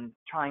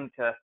trying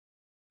to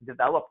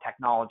develop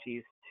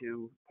technologies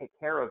to take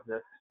care of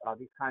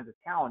these kinds of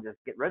challenges,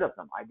 get rid of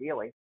them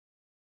ideally.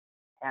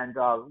 And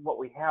what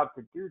we have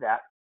to do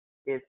that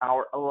is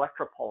our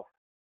ElectroPulse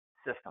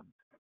systems.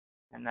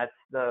 And that's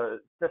the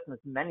systems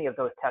many of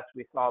those tests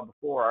we saw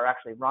before are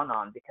actually run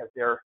on, because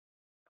they're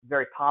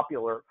very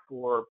popular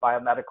for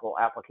biomedical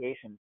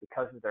applications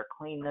because of their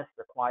cleanness,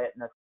 their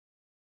quietness,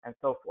 and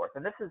so forth.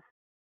 And this is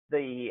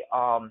the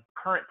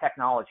current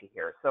technology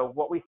here. So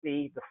what we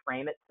see, the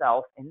frame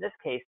itself, in this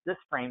case, this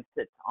frame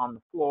sits on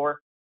the floor.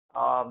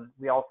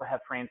 We also have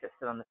frames that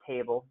sit on the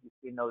table. You've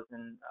seen those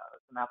in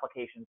some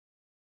applications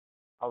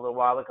a little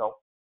while ago.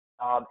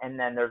 And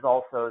then there's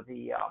also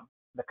the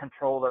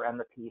controller and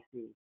the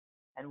PC.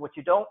 And what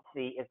you don't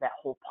see is that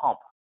whole pump.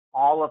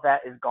 All of that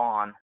is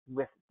gone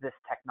with this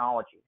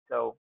technology.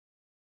 So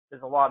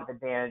there's a lot of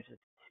advantages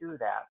to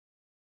that.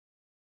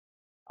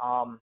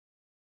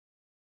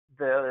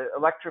 The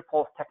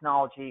ElectroPulse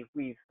technology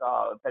we've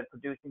been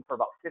producing for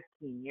about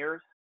 15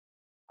 years,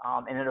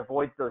 and it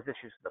avoids those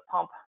issues with the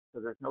pump. So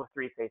there's no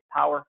three-phase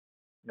power,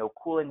 no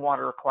cooling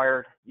water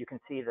required. You can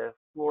see the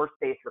floor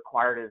space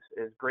required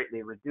is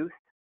greatly reduced,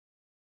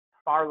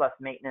 far less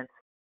maintenance,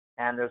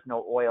 and there's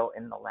no oil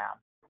in the lab.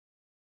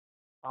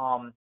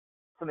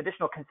 Some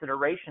additional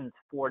considerations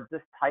for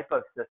this type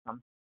of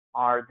system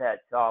are that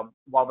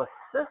while the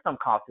system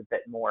costs a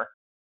bit more,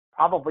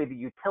 probably the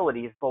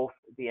utilities, both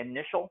the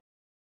initial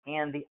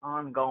and the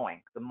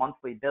ongoing, the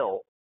monthly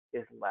bill,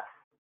 is less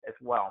as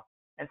well.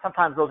 And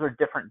sometimes those are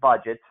different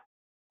budgets.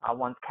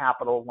 One's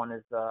capital, one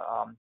is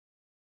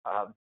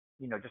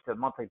just a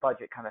monthly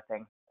budget kind of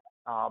thing.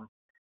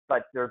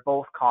 But they're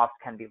both costs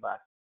can be less.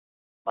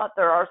 But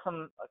there are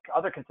some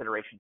other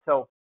considerations.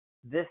 So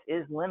this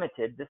is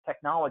limited. This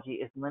technology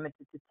is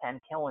limited to 10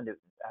 kilonewtons,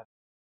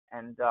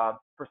 and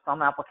for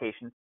some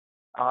applications,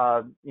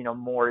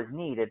 more is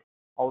needed.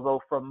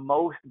 Although for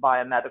most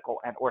biomedical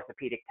and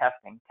orthopedic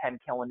testing, 10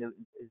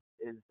 kilonewtons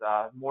is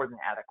more than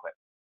adequate.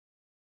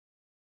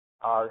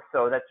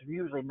 So that's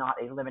usually not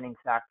a limiting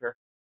factor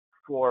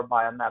for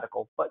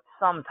biomedical, but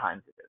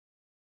sometimes it is.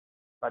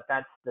 But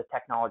that's the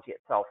technology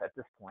itself at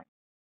this point.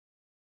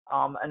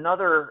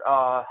 Another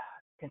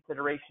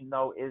consideration,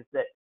 though, is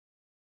that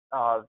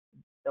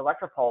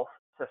ElectroPulse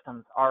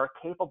systems are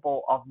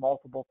capable of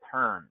multiple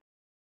turns.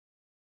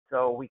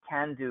 So we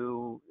can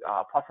do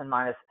plus and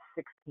minus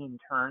 16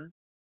 turns.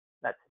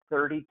 That's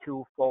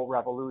 32 full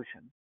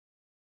revolutions.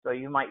 So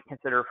you might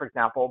consider, for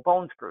example,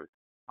 bone screws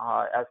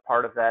as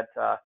part of that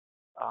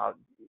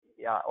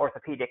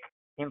orthopedic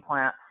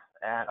implants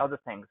and other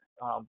things.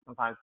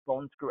 Sometimes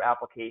bone screw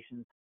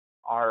applications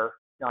are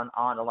done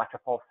on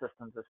ElectroPulse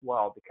systems as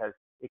well, because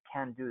it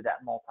can do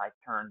that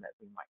multi-turn that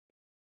we might do.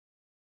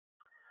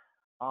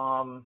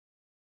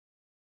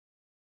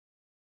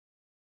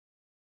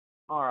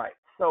 All right,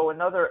 so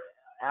another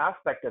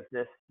aspect of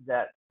this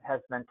that has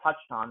been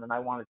touched on, and I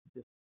wanted to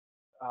just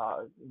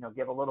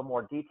give a little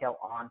more detail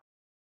on,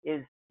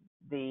 is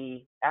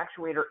the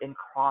actuator in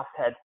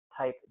crosshead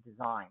type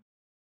design.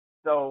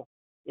 So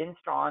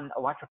Instron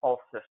ElectroPulse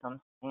systems,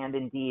 and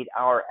indeed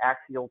our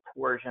axial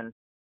torsion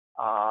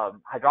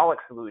hydraulic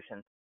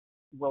solutions,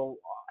 will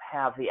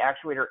have the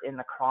actuator in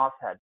the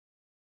crosshead.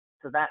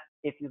 So that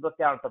if you look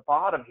down at the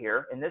bottom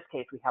here, in this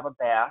case we have a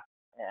bath,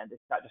 and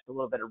it's got just a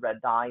little bit of red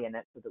dye in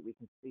it so that we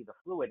can see the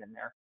fluid in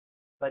there.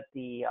 But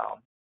the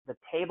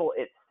table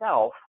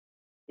itself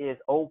is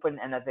open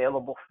and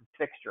available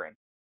for fixturing.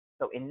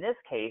 So in this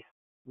case,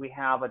 we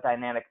have a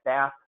dynamic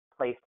bath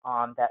placed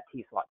on that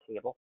T-slot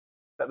table,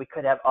 but we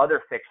could have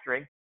other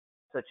fixturing,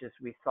 such as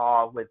we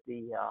saw with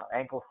the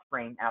ankle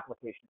sprain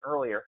application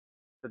earlier.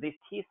 So these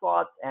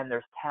T-slots, and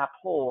there's tapped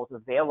holes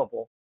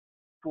available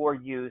for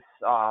use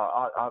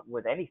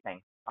with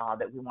anything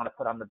that we want to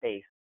put on the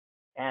base.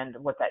 And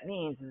what that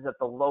means is that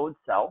the load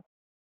cell,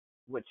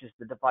 which is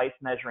the device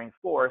measuring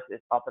force, is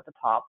up at the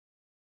top,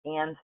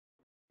 and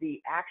the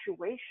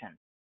actuation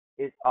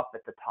is up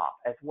at the top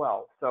as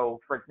well. So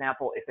for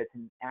example, if it's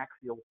an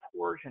axial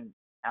torsion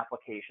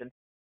application,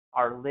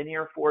 our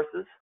linear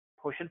forces,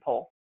 push and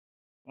pull,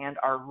 and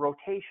our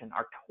rotation,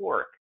 our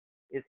torque,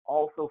 is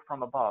also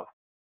from above.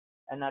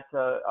 And that's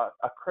a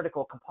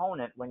critical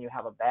component when you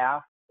have a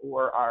bath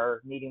or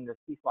are needing the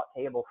T-slot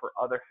table for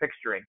other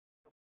fixturing.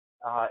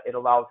 It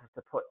allows us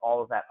to put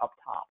all of that up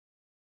top.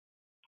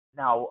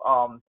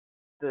 Now,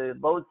 the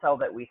load cell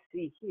that we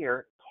see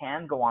here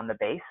can go on the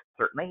base,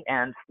 certainly,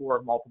 and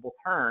for multiple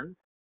turns,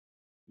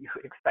 you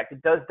expect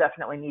it does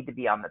definitely need to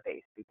be on the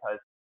base, because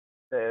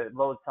the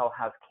load cell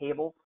has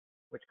cables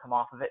which come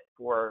off of it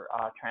for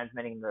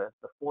transmitting the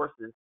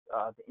forces,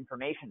 the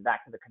information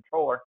back to the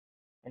controller,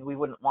 and we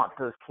wouldn't want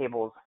those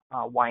cables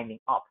winding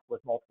up with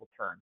multiple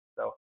turns.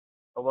 So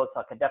the load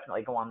cell can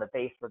definitely go on the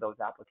base for those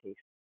applications.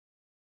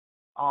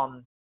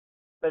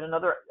 But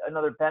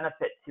another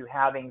benefit to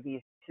having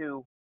these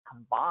two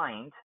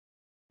combined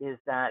is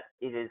that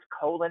it is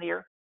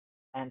collinear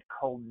and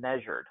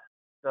co-measured.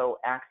 So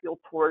axial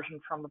torsion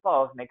from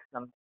above makes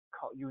them,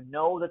 you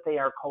know that they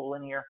are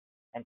collinear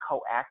and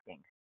co-acting.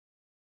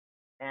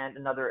 And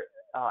another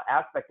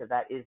aspect of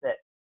that is that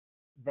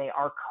they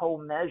are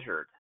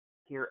co-measured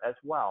here as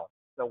well.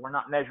 So we're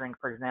not measuring,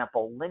 for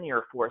example,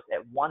 linear force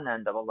at one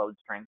end of a load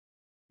string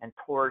and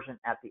torsion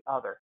at the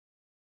other.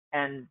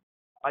 And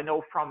I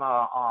know from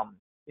a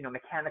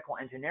mechanical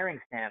engineering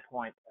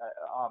standpoint,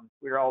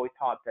 we were always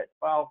taught that,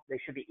 well, they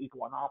should be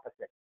equal and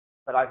opposite.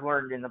 But I've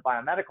learned in the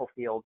biomedical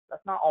field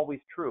that's not always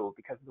true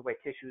because of the way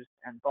tissues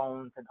and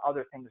bones and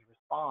other things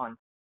respond.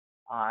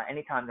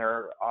 Anytime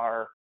there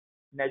are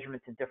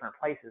measurements in different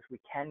places, we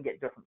can get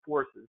different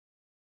forces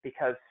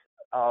because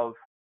of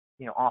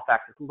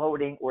off-axis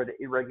loading or the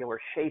irregular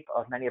shape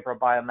of many of our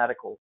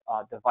biomedical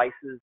devices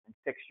and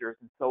fixtures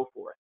and so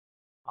forth.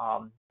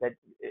 That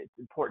it's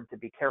important to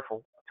be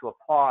careful to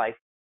apply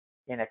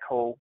in a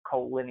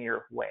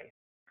collinear way.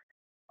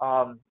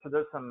 So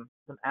there's some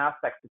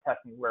aspects to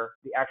testing where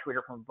the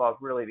actuator from above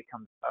really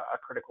becomes a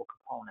critical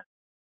component.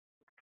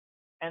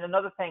 And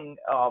another thing,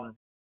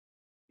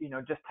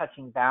 just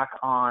touching back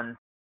on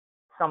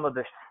some of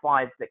the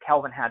slides that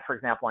Kelvin had, for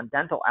example, on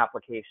dental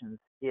applications,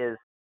 is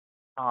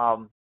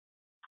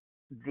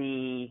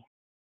the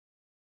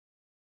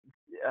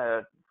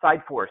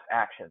side force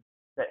action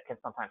that can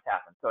sometimes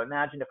happen. So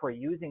imagine if we're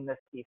using this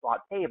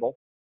T-slot table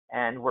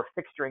and we're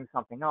fixturing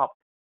something up,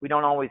 we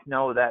don't always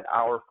know that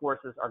our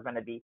forces are going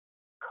to be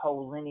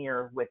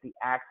collinear with the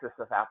axis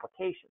of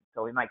application.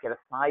 So we might get a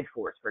side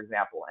force, for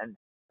example, and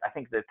I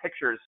think the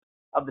pictures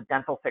of the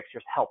dental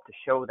fixtures help to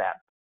show that.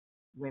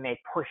 We may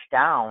push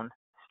down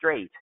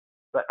straight,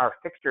 but our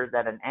fixture is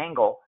at an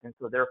angle, and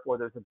so therefore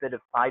there's a bit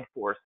of side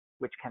force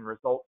which can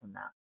result from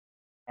that.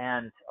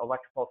 And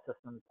electrical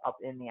systems up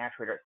in the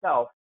actuator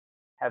itself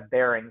have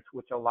bearings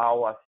which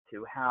allow us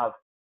to have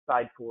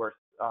side force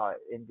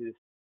induced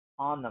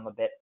on them a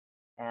bit,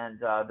 and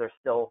they're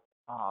still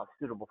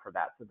suitable for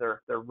that. So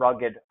they're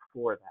rugged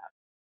for that.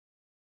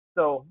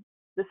 So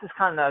this is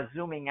kind of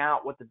zooming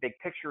out what the big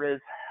picture is.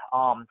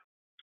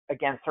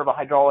 Again,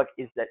 servohydraulic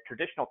is that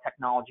traditional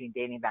technology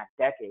dating back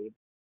decades,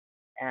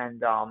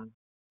 and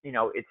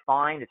it's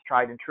fine, it's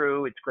tried and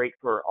true, it's great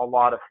for a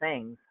lot of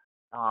things,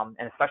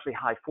 and especially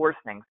high force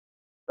things.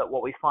 But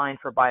what we find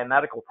for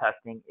biomedical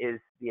testing is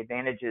the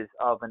advantages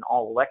of an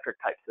all-electric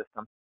type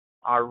system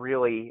are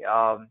really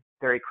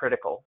very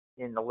critical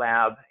in the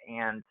lab,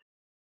 and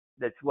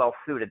that's well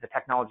suited. The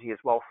technology is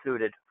well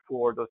suited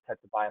for those types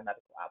of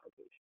biomedical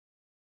applications.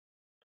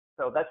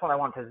 So that's what I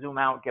want to zoom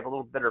out, give a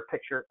little better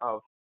picture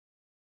of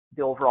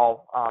the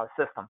overall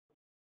system.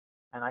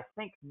 And I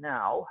think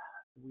now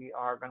we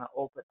are going to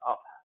open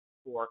up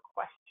for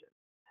questions.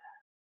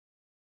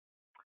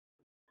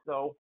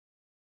 So,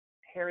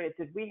 Harriet,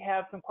 did we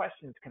have some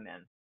questions come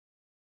in?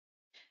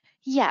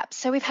 Yeah,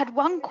 so we've had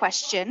one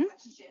question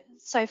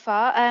so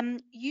far.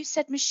 You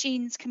said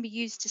machines can be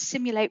used to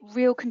simulate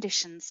real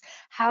conditions.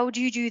 How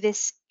do you do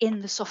this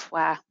in the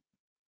software?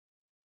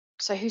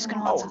 So who's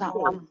going to answer that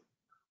one?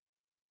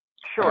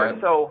 Sure.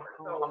 So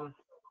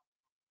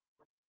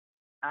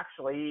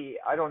actually,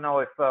 I don't know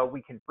if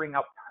we can bring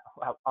up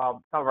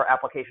some of our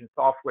application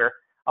software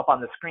up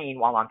on the screen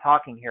while I'm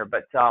talking here,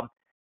 but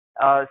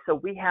so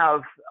we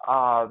have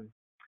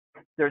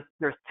there's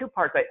two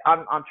parts.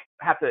 I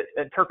have to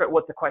interpret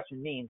what the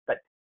question means, but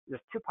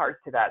there's two parts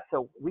to that.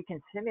 So we can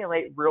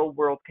simulate real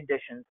world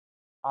conditions,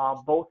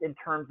 both in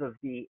terms of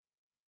the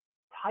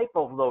type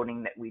of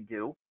loading that we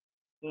do,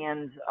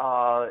 and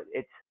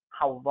it's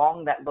how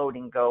long that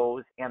loading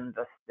goes and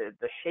the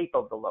shape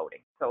of the loading.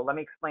 So let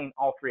me explain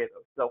all three of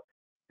those. So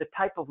the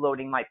type of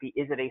loading might be,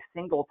 is it a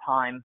single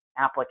time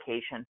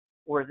application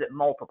or is it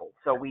multiple?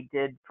 So we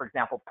did, for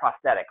example,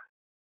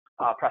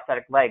 prosthetics,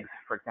 prosthetic legs,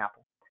 for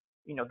example.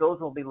 Those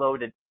will be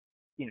loaded,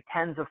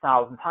 tens of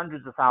thousands,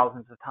 hundreds of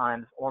thousands of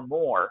times or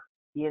more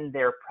in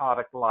their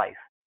product life.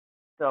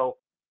 So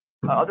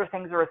other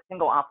things are a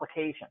single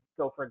application.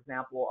 So for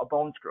example, a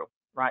bone screw,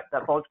 right?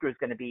 That bone screw is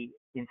going to be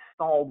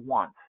installed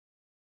once.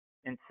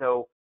 And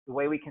so the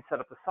way we can set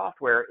up the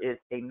software is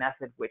a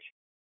method which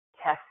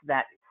tests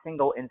that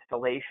single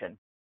installation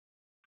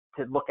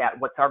to look at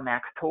what's our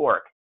max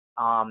torque.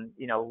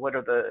 What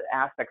are the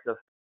aspects of,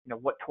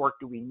 what torque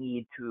do we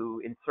need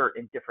to insert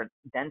in different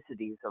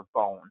densities of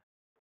bone?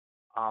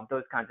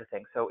 Those kinds of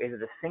things. So is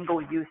it a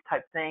single use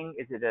type thing?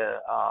 Is it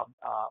a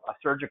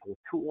surgical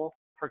tool,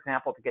 for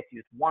example, that gets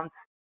used once?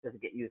 Does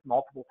it get used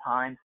multiple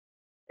times?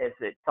 Is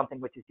it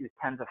something which is used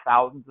tens of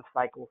thousands of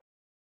cycles?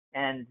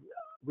 And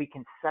we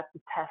can set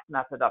the test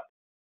method up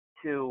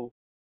to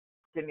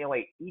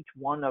simulate each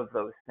one of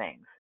those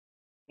things.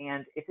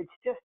 And if it's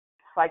just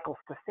cycles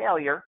to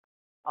failure,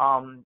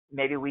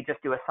 maybe we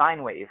just do a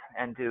sine wave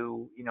and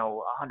do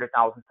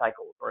 100,000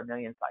 cycles or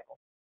 1,000,000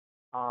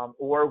 cycles.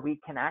 Or we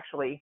can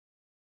actually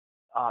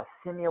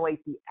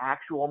simulate the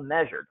actual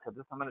measured. So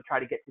this, I'm going to try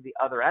to get to the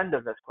other end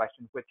of this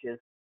question, which is,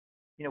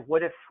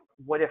 what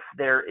if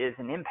there is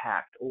an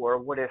impact, or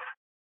what if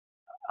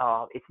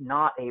it's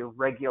not a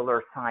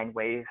regular sine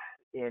wave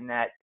in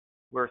that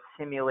we're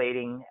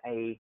simulating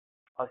a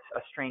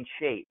strange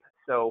shape.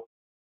 So,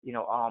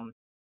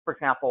 for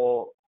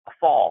example, a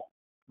fall,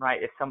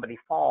 right? If somebody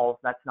falls,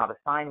 that's not a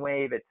sine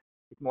wave. It's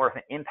more of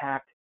an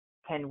impact.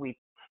 Can we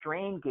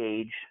strain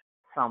gauge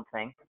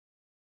something,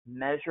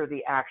 measure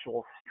the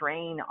actual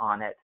strain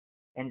on it,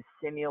 and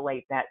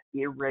simulate that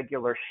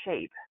irregular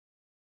shape?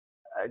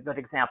 A good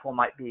example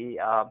might be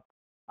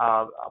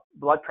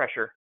blood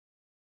pressure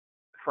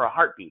for a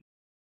heartbeat,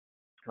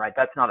 right?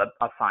 That's not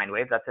a sine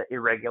wave, that's an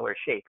irregular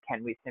shape.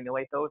 Can we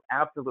simulate those?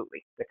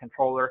 Absolutely. The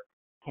controller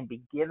can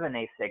be given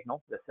a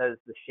signal that says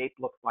the shape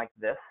looks like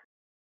this,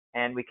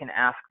 and we can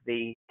ask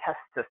the test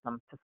system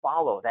to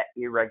follow that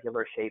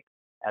irregular shape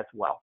as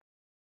well,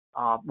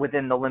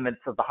 within the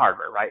limits of the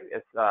hardware, right?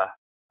 It's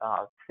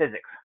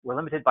physics. We're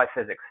limited by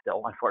physics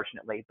still,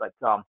 unfortunately, but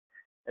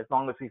as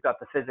long as we've got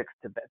the physics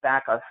to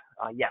back us,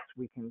 yes,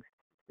 we can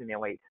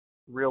simulate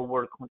real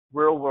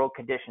world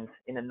conditions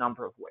in a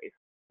number of ways.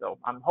 So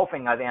I'm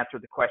hoping I've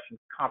answered the question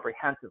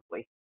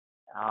comprehensively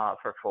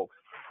for folks.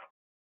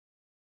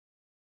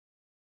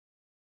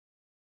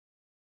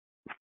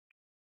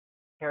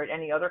 Harriet,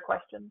 any other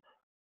questions?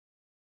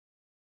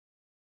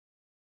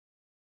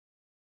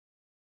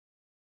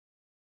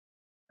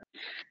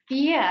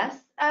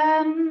 Yes,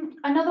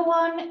 another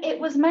one, it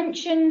was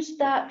mentioned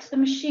that the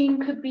machine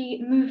could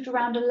be moved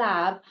around a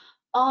lab.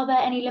 Are there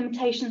any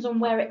limitations on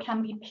where it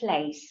can be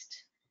placed?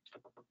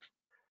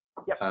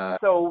 Yep,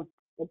 so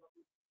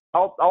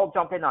I'll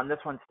jump in on this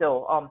one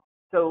still.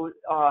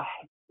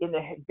 In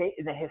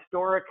the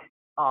historic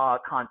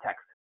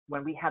context,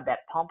 when we had that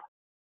pump,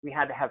 we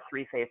had to have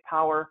three-phase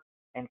power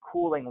and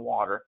cooling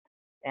water,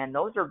 and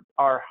those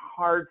are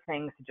hard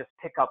things to just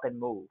pick up and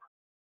move.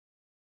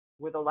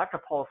 With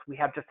ElectroPulse, we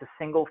have just a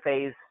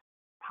single-phase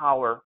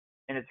power,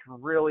 and it's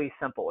really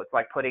simple. It's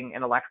like putting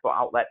an electrical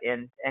outlet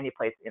in any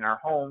place in our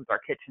homes, our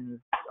kitchens,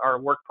 our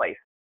workplace.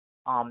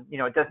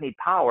 It does need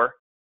power,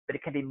 but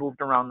it can be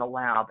moved around the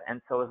lab.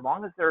 And so as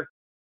long as there's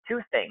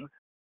two things,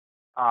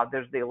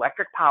 there's the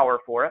electric power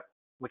for it,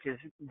 which is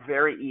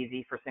very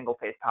easy for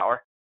single-phase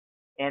power,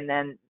 and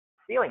then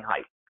ceiling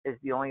height is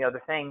the only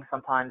other thing.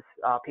 Sometimes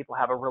people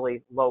have a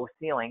really low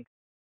ceiling.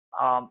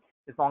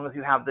 As long as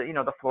you have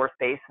the floor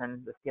space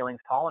and the ceiling's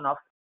tall enough,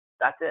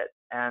 that's it.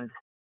 And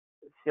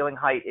ceiling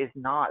height is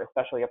not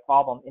especially a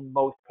problem in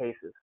most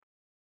cases.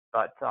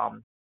 But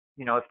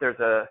if there's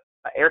a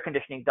air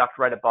conditioning duct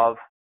right above,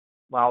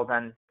 well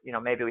then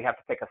maybe we have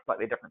to pick a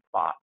slightly different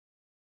spot.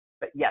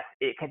 But yes,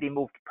 it can be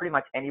moved pretty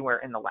much anywhere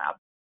in the lab.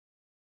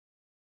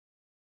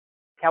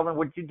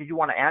 Kelvin, did you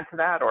want to add to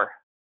that, or?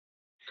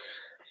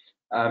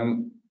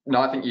 No,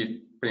 I think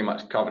you pretty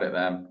much covered it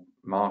there,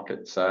 Mark.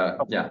 It's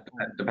yeah,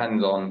 it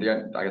depends on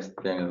I guess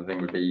the only other thing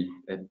would be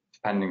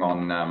depending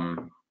on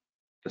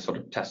the sort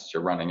of tests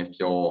you're running. If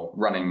you're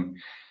running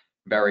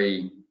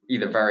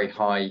either very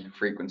high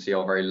frequency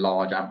or very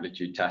large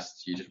amplitude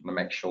tests, you just want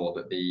to make sure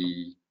that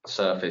the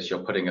surface you're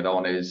putting it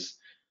on is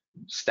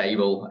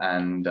stable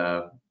and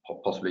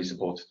possibly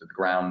supported to the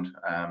ground.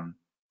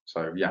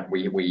 So yeah,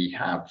 we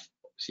have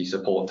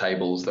support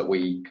tables that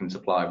we can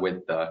supply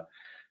with the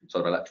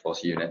sort of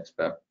ElectroPulse units,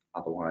 but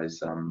otherwise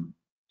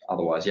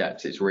yeah,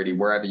 it's really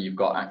wherever you've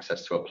got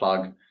access to a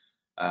plug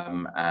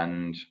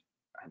and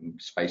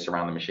space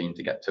around the machine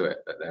to get to it,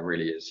 that there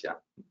really is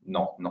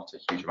not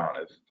a huge amount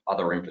of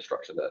other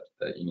infrastructure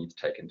that you need to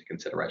take into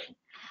consideration.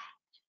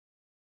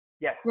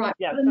 Yes, right.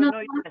 Yeah. So no,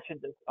 you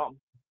mentioned this. No.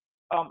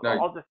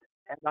 I'll just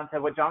add on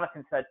to what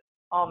Jonathan said.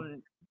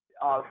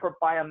 For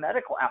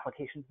biomedical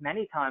applications,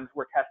 many times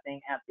we're testing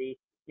at the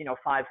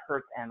 5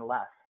 hertz and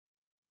less,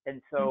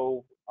 and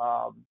so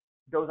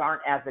those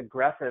aren't as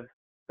aggressive.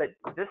 But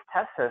this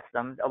test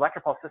system,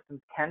 ElectroPulse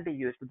systems, can be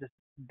used for just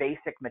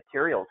basic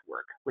materials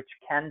work, which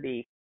can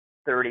be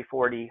 30,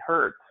 40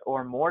 hertz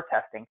or more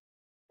testing.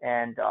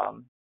 And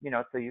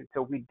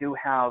so we do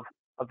have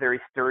a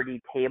very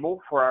sturdy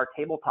table for our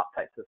tabletop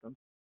type systems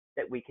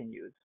that we can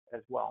use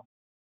as well,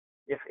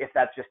 if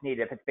that's just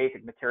needed, if it's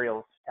basic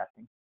materials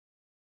testing.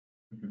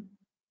 Mm-hmm.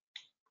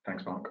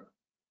 Thanks, Mark.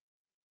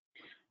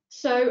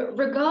 So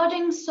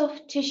regarding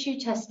soft tissue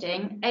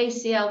testing,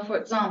 ACL for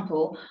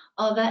example,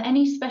 are there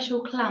any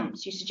special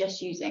clamps you suggest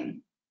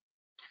using?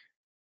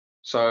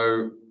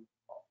 So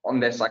on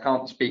this, I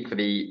can't speak for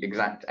the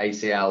exact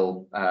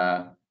ACL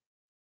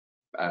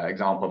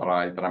example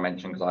that I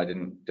mentioned because I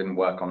didn't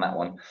work on that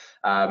one,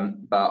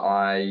 but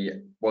I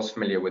was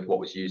familiar with what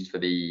was used for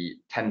the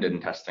tendon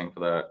testing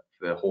for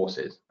the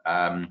horses,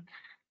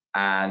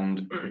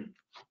 and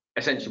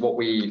essentially what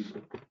we've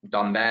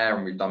done there,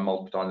 and we've done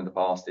multiple times in the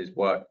past, is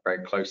work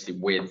very closely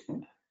with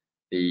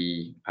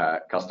the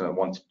customer that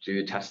wanted to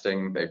do the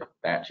testing. They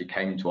actually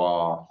came to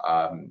our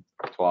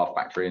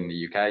factory in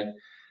the UK,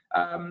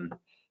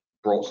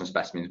 brought some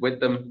specimens with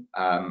them,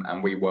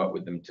 and we worked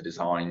with them to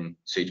design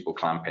suitable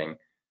clamping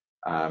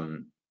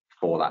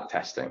for that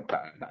testing.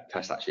 That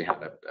test actually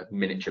had a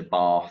miniature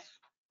bath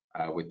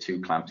with 2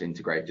 clamps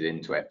integrated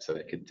into it, so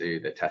they could do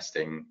the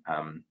testing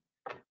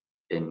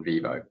in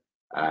vivo.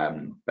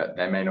 but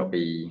there may not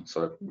be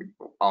sort of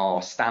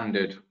our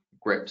standard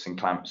grips and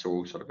clamps are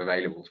all sort of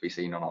available to be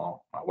seen on our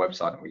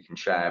website and we can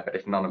share, but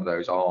if none of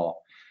those are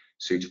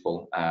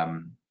suitable,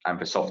 and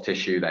for soft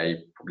tissue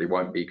they probably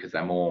won't be because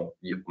they're more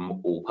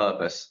all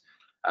purpose.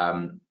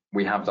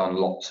 We have done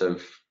lots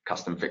of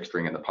custom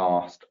fixturing in the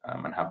past,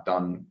 and have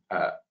done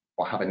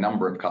or have a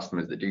number of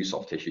customers that do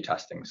soft tissue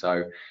testing.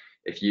 So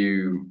if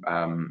you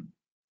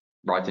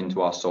write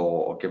into us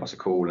or give us a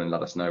call and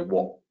let us know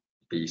what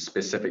the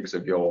specifics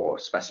of your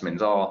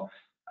specimens are,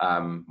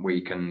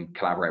 we can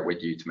collaborate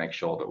with you to make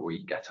sure that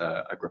we get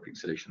a gripping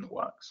solution that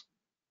works.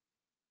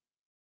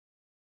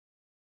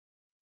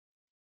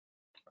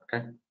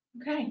 Okay.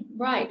 Okay,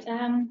 right.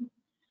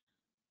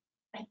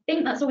 I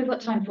think that's all we've got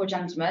time for,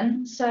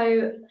 gentlemen.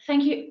 So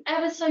thank you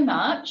ever so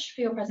much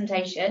for your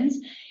presentations.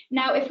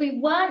 Now, if we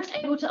weren't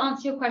able to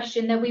answer your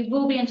question, then we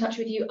will be in touch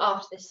with you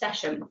after this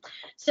session.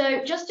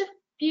 So just a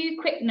few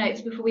quick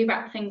notes before we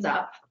wrap things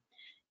up.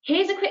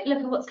 Here's a quick look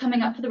at what's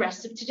coming up for the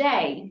rest of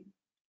today.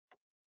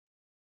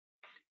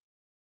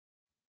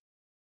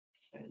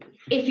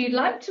 If you'd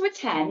like to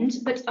attend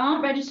but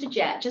aren't registered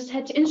yet, just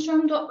head to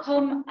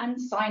instron.com and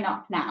sign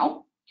up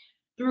now.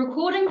 The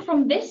recording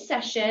from this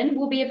session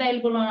will be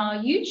available on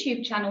our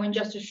YouTube channel in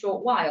just a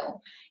short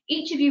while.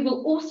 Each of you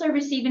will also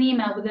receive an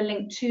email with a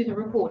link to the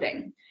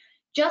recording.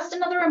 Just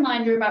another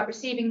reminder about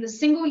receiving the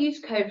single-use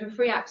code for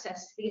free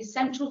access to the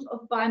Essentials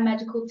of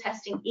Biomedical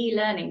Testing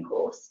e-learning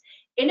course.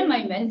 In a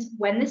moment,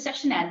 when this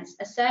session ends,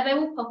 a survey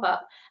will pop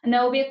up and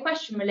there will be a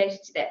question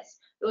related to this.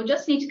 You'll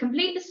just need to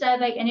complete the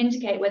survey and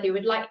indicate whether you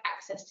would like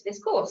access to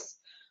this course.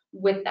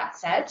 With that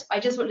said,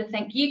 I just want to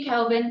thank you,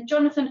 Kelvin,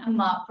 Jonathan and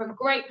Mark, for a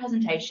great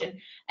presentation,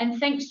 and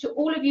thanks to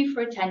all of you for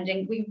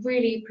attending. We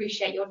really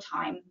appreciate your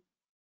time.